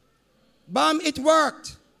worked. Bam, it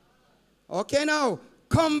worked. Okay, now,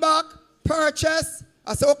 come back, purchase.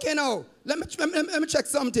 I said, okay, now, let me check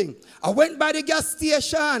something. I went by the gas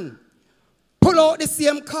station, pull out the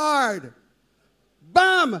same card.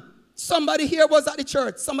 Bam, somebody here was at the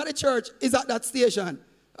church. Somebody at the church is at that station.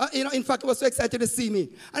 You know, in fact, he was so excited to see me.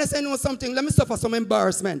 And I said, you know something, let me suffer some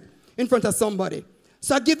embarrassment in front of somebody.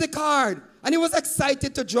 So I give the card, and he was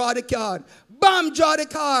excited to draw the card. Bam, draw the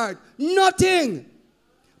card. Nothing.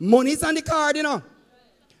 Money's on the card, you know.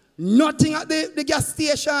 Nothing at the gas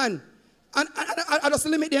station. And I just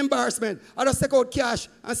limit the embarrassment. I just take out cash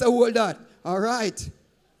and say, hold that. All right.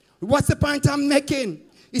 What's the point I'm making?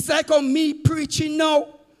 It's like me preaching now.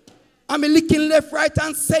 I'm licking left, right,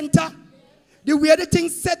 and center. The way the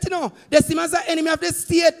thing's set, you know, they see me as an enemy of the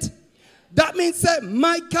state. That means that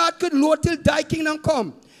my God could load till thy kingdom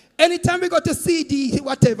come. Anytime we go to CD,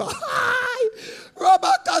 whatever.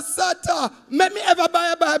 Rakasata. Let me ever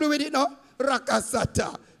buy a Bible with it now.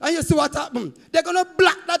 Rakasata. And you see what happened? They're going to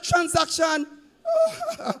block that transaction.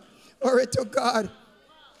 Glory to God.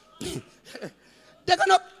 They're going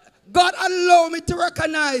to, God allow me to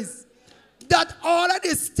recognize that all of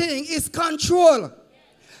this thing is control.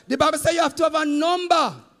 The Bible says you have to have a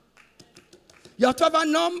number. You have to have a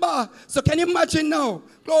number. So can you imagine now?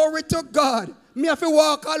 Glory to God. Me have to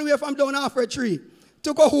walk all the way from down half a tree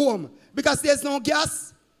to go home because there's no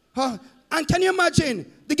gas. And can you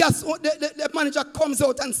imagine? The manager comes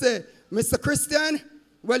out and say, Mr. Christian,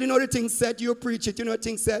 well, you know the thing said, you preach it, you know the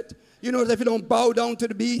thing said. You know that if you don't bow down to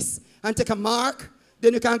the beast and take a mark,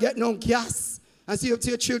 then you can't get no gas. And see your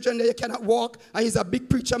children there, you cannot walk, and he's a big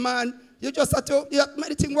preacher man. You just have to make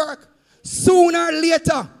the thing work. Sooner or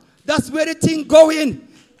later, that's where the thing going.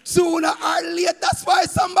 Sooner or later, that's why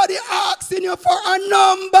somebody asking you for a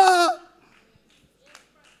number.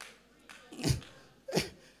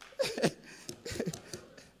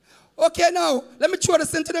 Okay, now, let me throw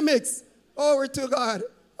this into the mix. Glory to God.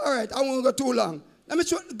 All right, I won't go too long. Let me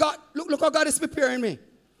show God. Look how God is preparing me.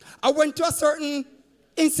 I went to a certain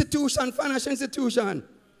institution, financial institution,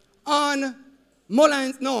 on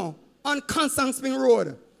on Constant Spring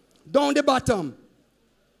Road, down the bottom,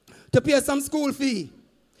 to pay some school fee.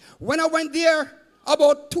 When I went there,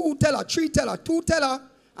 about two teller,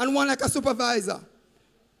 and one like a supervisor.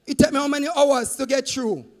 It took me how many hours to get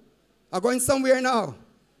through? I'm going somewhere now.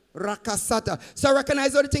 Rakasata. So I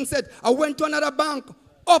recognize what the thing said. I went to another bank,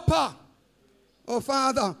 upper. Oh,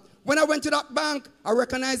 Father. When I went to that bank, I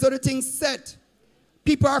recognized what the thing said.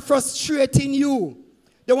 People are frustrating you.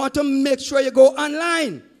 They want to make sure you go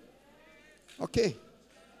online. Okay.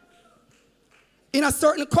 In a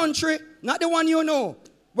certain country, not the one you know,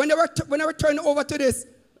 when they were turning over to this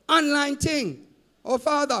online thing, oh,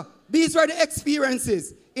 Father, these were the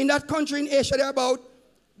experiences. In that country in Asia,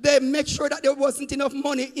 they make sure that there wasn't enough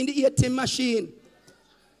money in the ATM machine.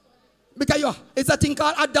 Because it's a thing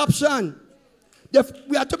called adoption.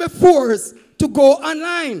 We have to be forced to go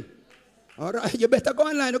online. All right, you better go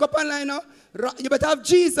online. You go up online now. You better have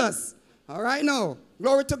Jesus. All right now.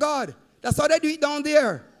 Glory to God. That's how they do it down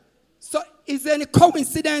there. So is there any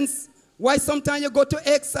coincidence why sometimes you go to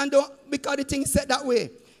X and don't, because the thing is set that way?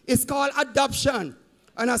 It's called adoption.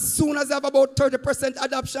 And as soon as I have about 30%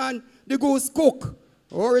 adoption, the goose cook.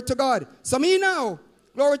 Glory to God. So me now,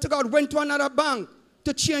 glory to God, went to another bank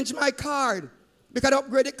to change my card because I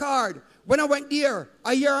upgraded the card. When I went there,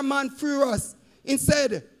 I hear a man furious. He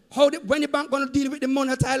said, when the bank going to deal with the money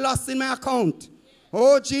that I lost in my account?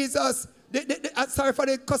 Oh, Jesus. Sorry for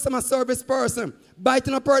the customer service person.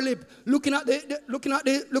 Biting up her lip, looking at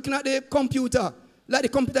the computer. Like the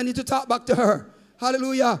computer need to talk back to her.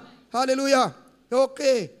 Hallelujah. Hallelujah.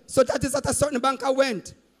 Okay. So that is at a certain bank I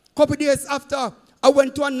went. Couple days after, I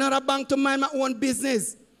went to another bank to mind my own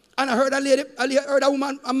business. And I heard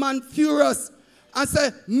a man furious. And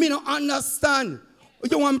said, me don't understand.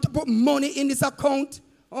 You want me to put money in this account?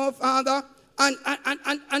 Oh, Father. And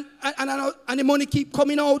the money keep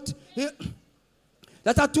coming out.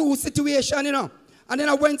 That's a two situation, you know. And then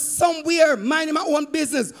I went somewhere, minding my own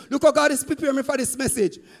business. Look how God is preparing me for this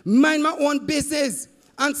message. Mind my own business.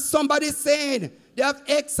 And somebody saying, they have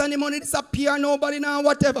X and the money disappear, nobody now,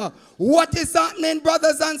 whatever. What is happening,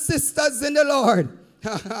 brothers and sisters in the Lord?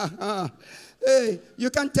 Hey, you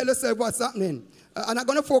can tell yourself what's happening. And I'm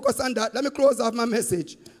going to focus on that. Let me close off my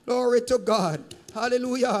message. Glory to God.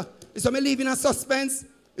 Hallelujah. Is somebody leaving a suspense?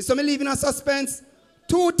 Is somebody leaving a suspense?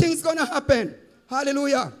 Two things going to happen.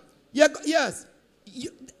 Hallelujah. Yeah, yes.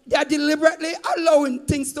 They are deliberately allowing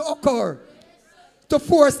things to occur to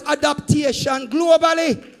force adaptation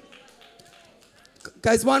globally.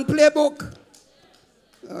 Guys, one playbook.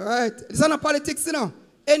 All right. It's not a politics, you know.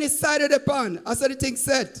 Any side of the pond, as the thing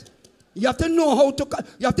said. You have to know how to,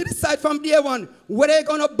 you have to decide from day one whether you're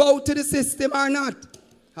going to bow to the system or not.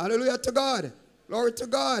 Hallelujah to God. Glory to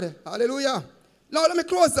God. Hallelujah. Now let me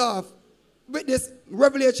close off with this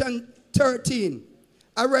Revelation 13.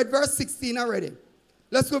 I read verse 16 already.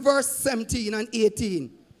 Let's go verse 17 and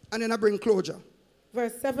 18. And then I bring closure.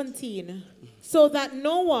 Verse 17. So that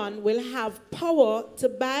no one will have power to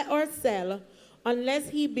buy or sell unless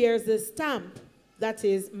he bears the stamp, that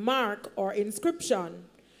is, mark or inscription.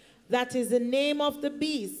 That is the name of the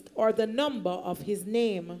beast or the number of his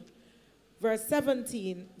name. Verse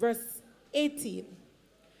 17, verse 18.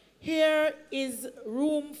 Here is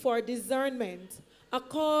room for discernment, a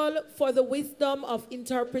call for the wisdom of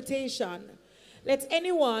interpretation. Let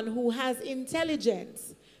anyone who has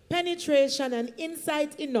intelligence, penetration, and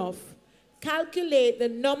insight enough calculate the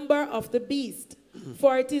number of the beast,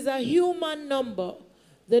 for it is a human number,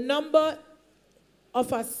 the number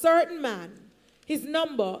of a certain man. His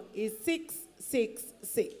number is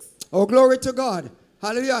 666. Oh, glory to God.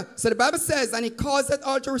 Hallelujah. So the Bible says, and he caused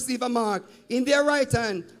all to receive a mark in their right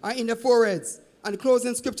hand or in their foreheads. And the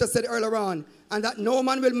closing scripture said earlier on, and that no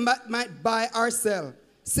man might buy or sell,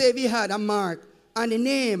 save he had a mark and the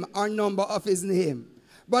name or number of his name.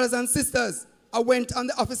 Brothers and sisters, I went on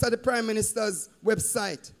the office of the Prime Minister's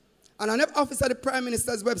website. And on the office of the Prime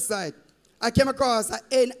Minister's website, I came across a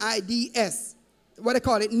NIDS, what they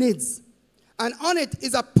call it, NIDS. And on it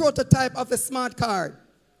is a prototype of the smart card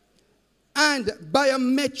and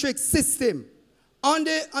biometric system. On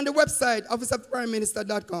the website,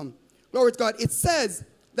 officeofprimeminister.com, glory to God, it says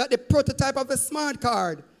that the prototype of the smart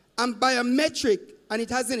card and biometric, and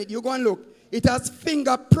it has in it, you go and look, it has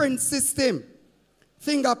fingerprint system.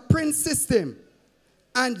 Fingerprint system.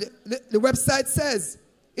 And the website says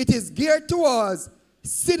it is geared towards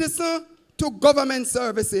citizen to government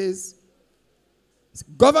services,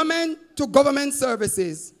 government to government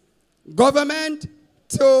services, government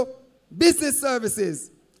to business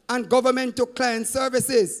services, and government to client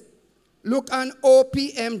services. Look on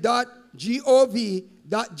opm.gov.jm.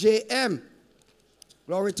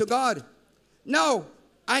 Glory to God. Now,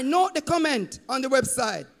 I note the comment on the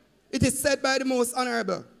website. It is said by the Most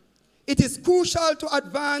Honorable. It is crucial to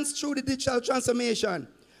advance through the digital transformation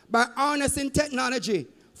by harnessing technology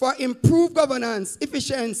for improved governance,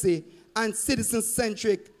 efficiency, and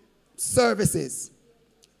citizen-centric services.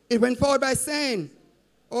 It went forward by saying,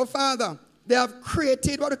 oh, Father, they have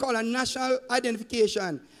created what we call a National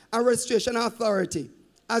Identification and Registration Authority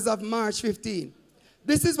as of March 15.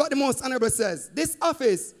 This is what the Most Honorable says. This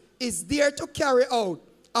office is there to carry out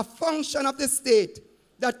a function of the state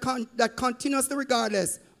that continuously,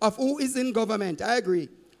 regardless of who is in government, I agree,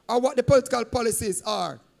 or what the political policies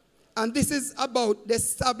are. And this is about the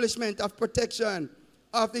establishment of protection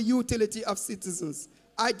of the utility of citizens,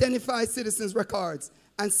 identify citizens' records,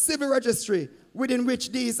 and civil registry within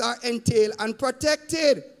which these are entailed and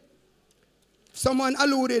protected. Someone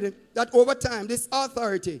alluded that over time this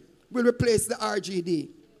authority will replace the RGD.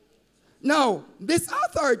 Now, this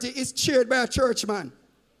authority is chaired by a churchman.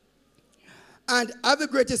 And I have the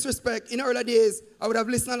greatest respect. In earlier days, I would have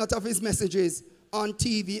listened to a lot of his messages on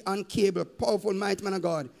TV, on cable. Powerful, mighty man of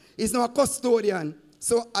God. He's now a custodian,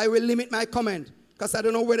 so I will limit my comment, because I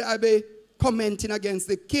don't know whether I'll be commenting against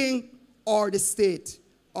the king or the state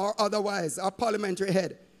or otherwise, our parliamentary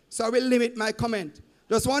head. So I will limit my comment.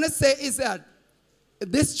 Just want to say is that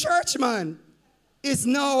this churchman is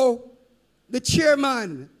now the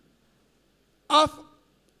chairman of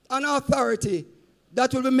an authority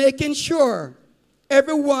that will be making sure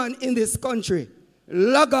everyone in this country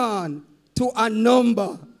log on to a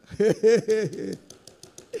number. To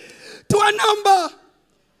a number.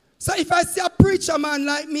 So if I see a preacher man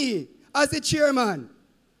like me as a chairman,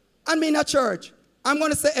 and me in a church, I'm going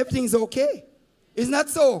to say everything's okay. Isn't that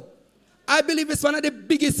so? I believe it's one of the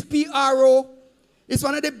biggest PRO. It's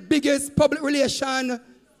one of the biggest public relation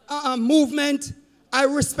movement. I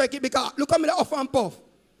respect it because look at me, the off and puff.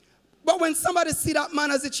 But when somebody see that man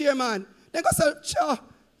as a chairman, they go say,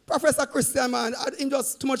 Professor Christian, man, I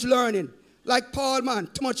just too much learning. Like Paul, man,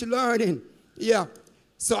 too much learning. Yeah.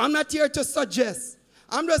 So I'm not here to suggest.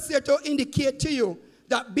 I'm just here to indicate to you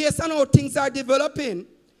that based on how things are developing,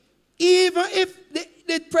 even if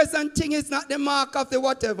the present thing is not the mark of the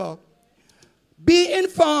whatever, be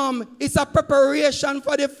informed it's a preparation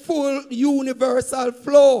for the full universal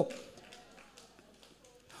flow.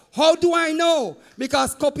 How do I know?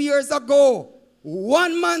 Because a couple years ago,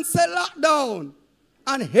 one man said lockdown,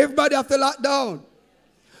 and everybody have to lock down.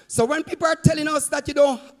 So when people are telling us that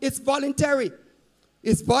it's voluntary.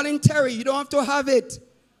 It's voluntary. You don't have to have it.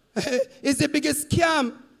 It's the biggest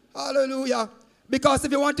scam. Hallelujah. Because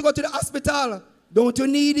if you want to go to the hospital, don't you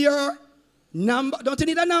need your number? Don't you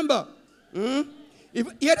need a number? If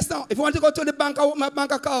you want to go to the bank, I want my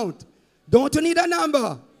bank account. Don't you need a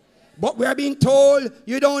number? But we are being told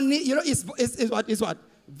you don't need, it's what?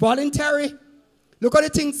 Voluntary. Look at the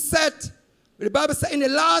thing set. The Bible says in the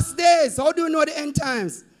last days, how do you know the end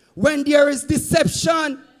times? When there is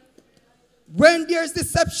deception. When there is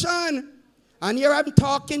deception. And here I'm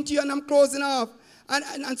talking to you and I'm closing off.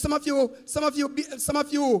 And some of you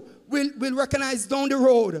will recognize down the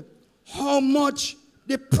road how much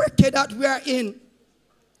the pricky that we are in.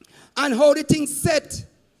 And how the thing set.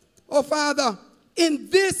 Oh, Father, in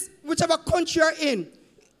this, whichever country you're in,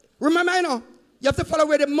 remember, you have to follow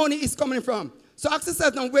where the money is coming from. So ask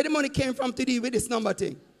yourself now where the money came from to deal with this number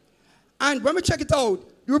thing. And when we check it out,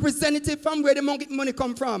 the representative from where the money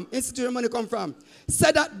come from, institutional money come from,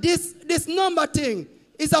 said that this number thing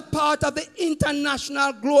is a part of the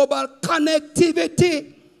international global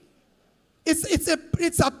connectivity.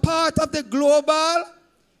 It's a part of the global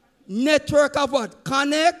network of what?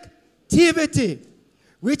 Connectivity.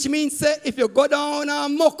 Which means if you go down a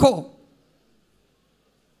Moko,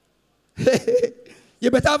 you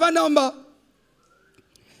better have a number.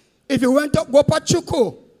 If you went up go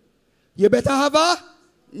Pachuco, you better have a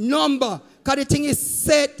number. Because the thing is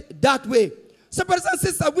set that way. So brothers and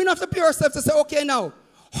sisters, we don't have to prepare ourselves to say, okay now,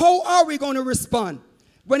 how are we going to respond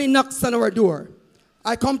when he knocks on our door?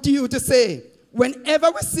 I come to you to say, whenever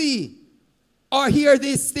we see or hear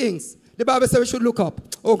these things, the Bible says we should look up.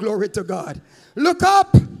 Oh, glory to God. Look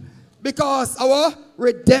up, because our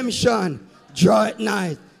redemption draweth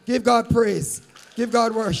nigh. Give God praise. Give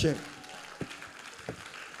God worship.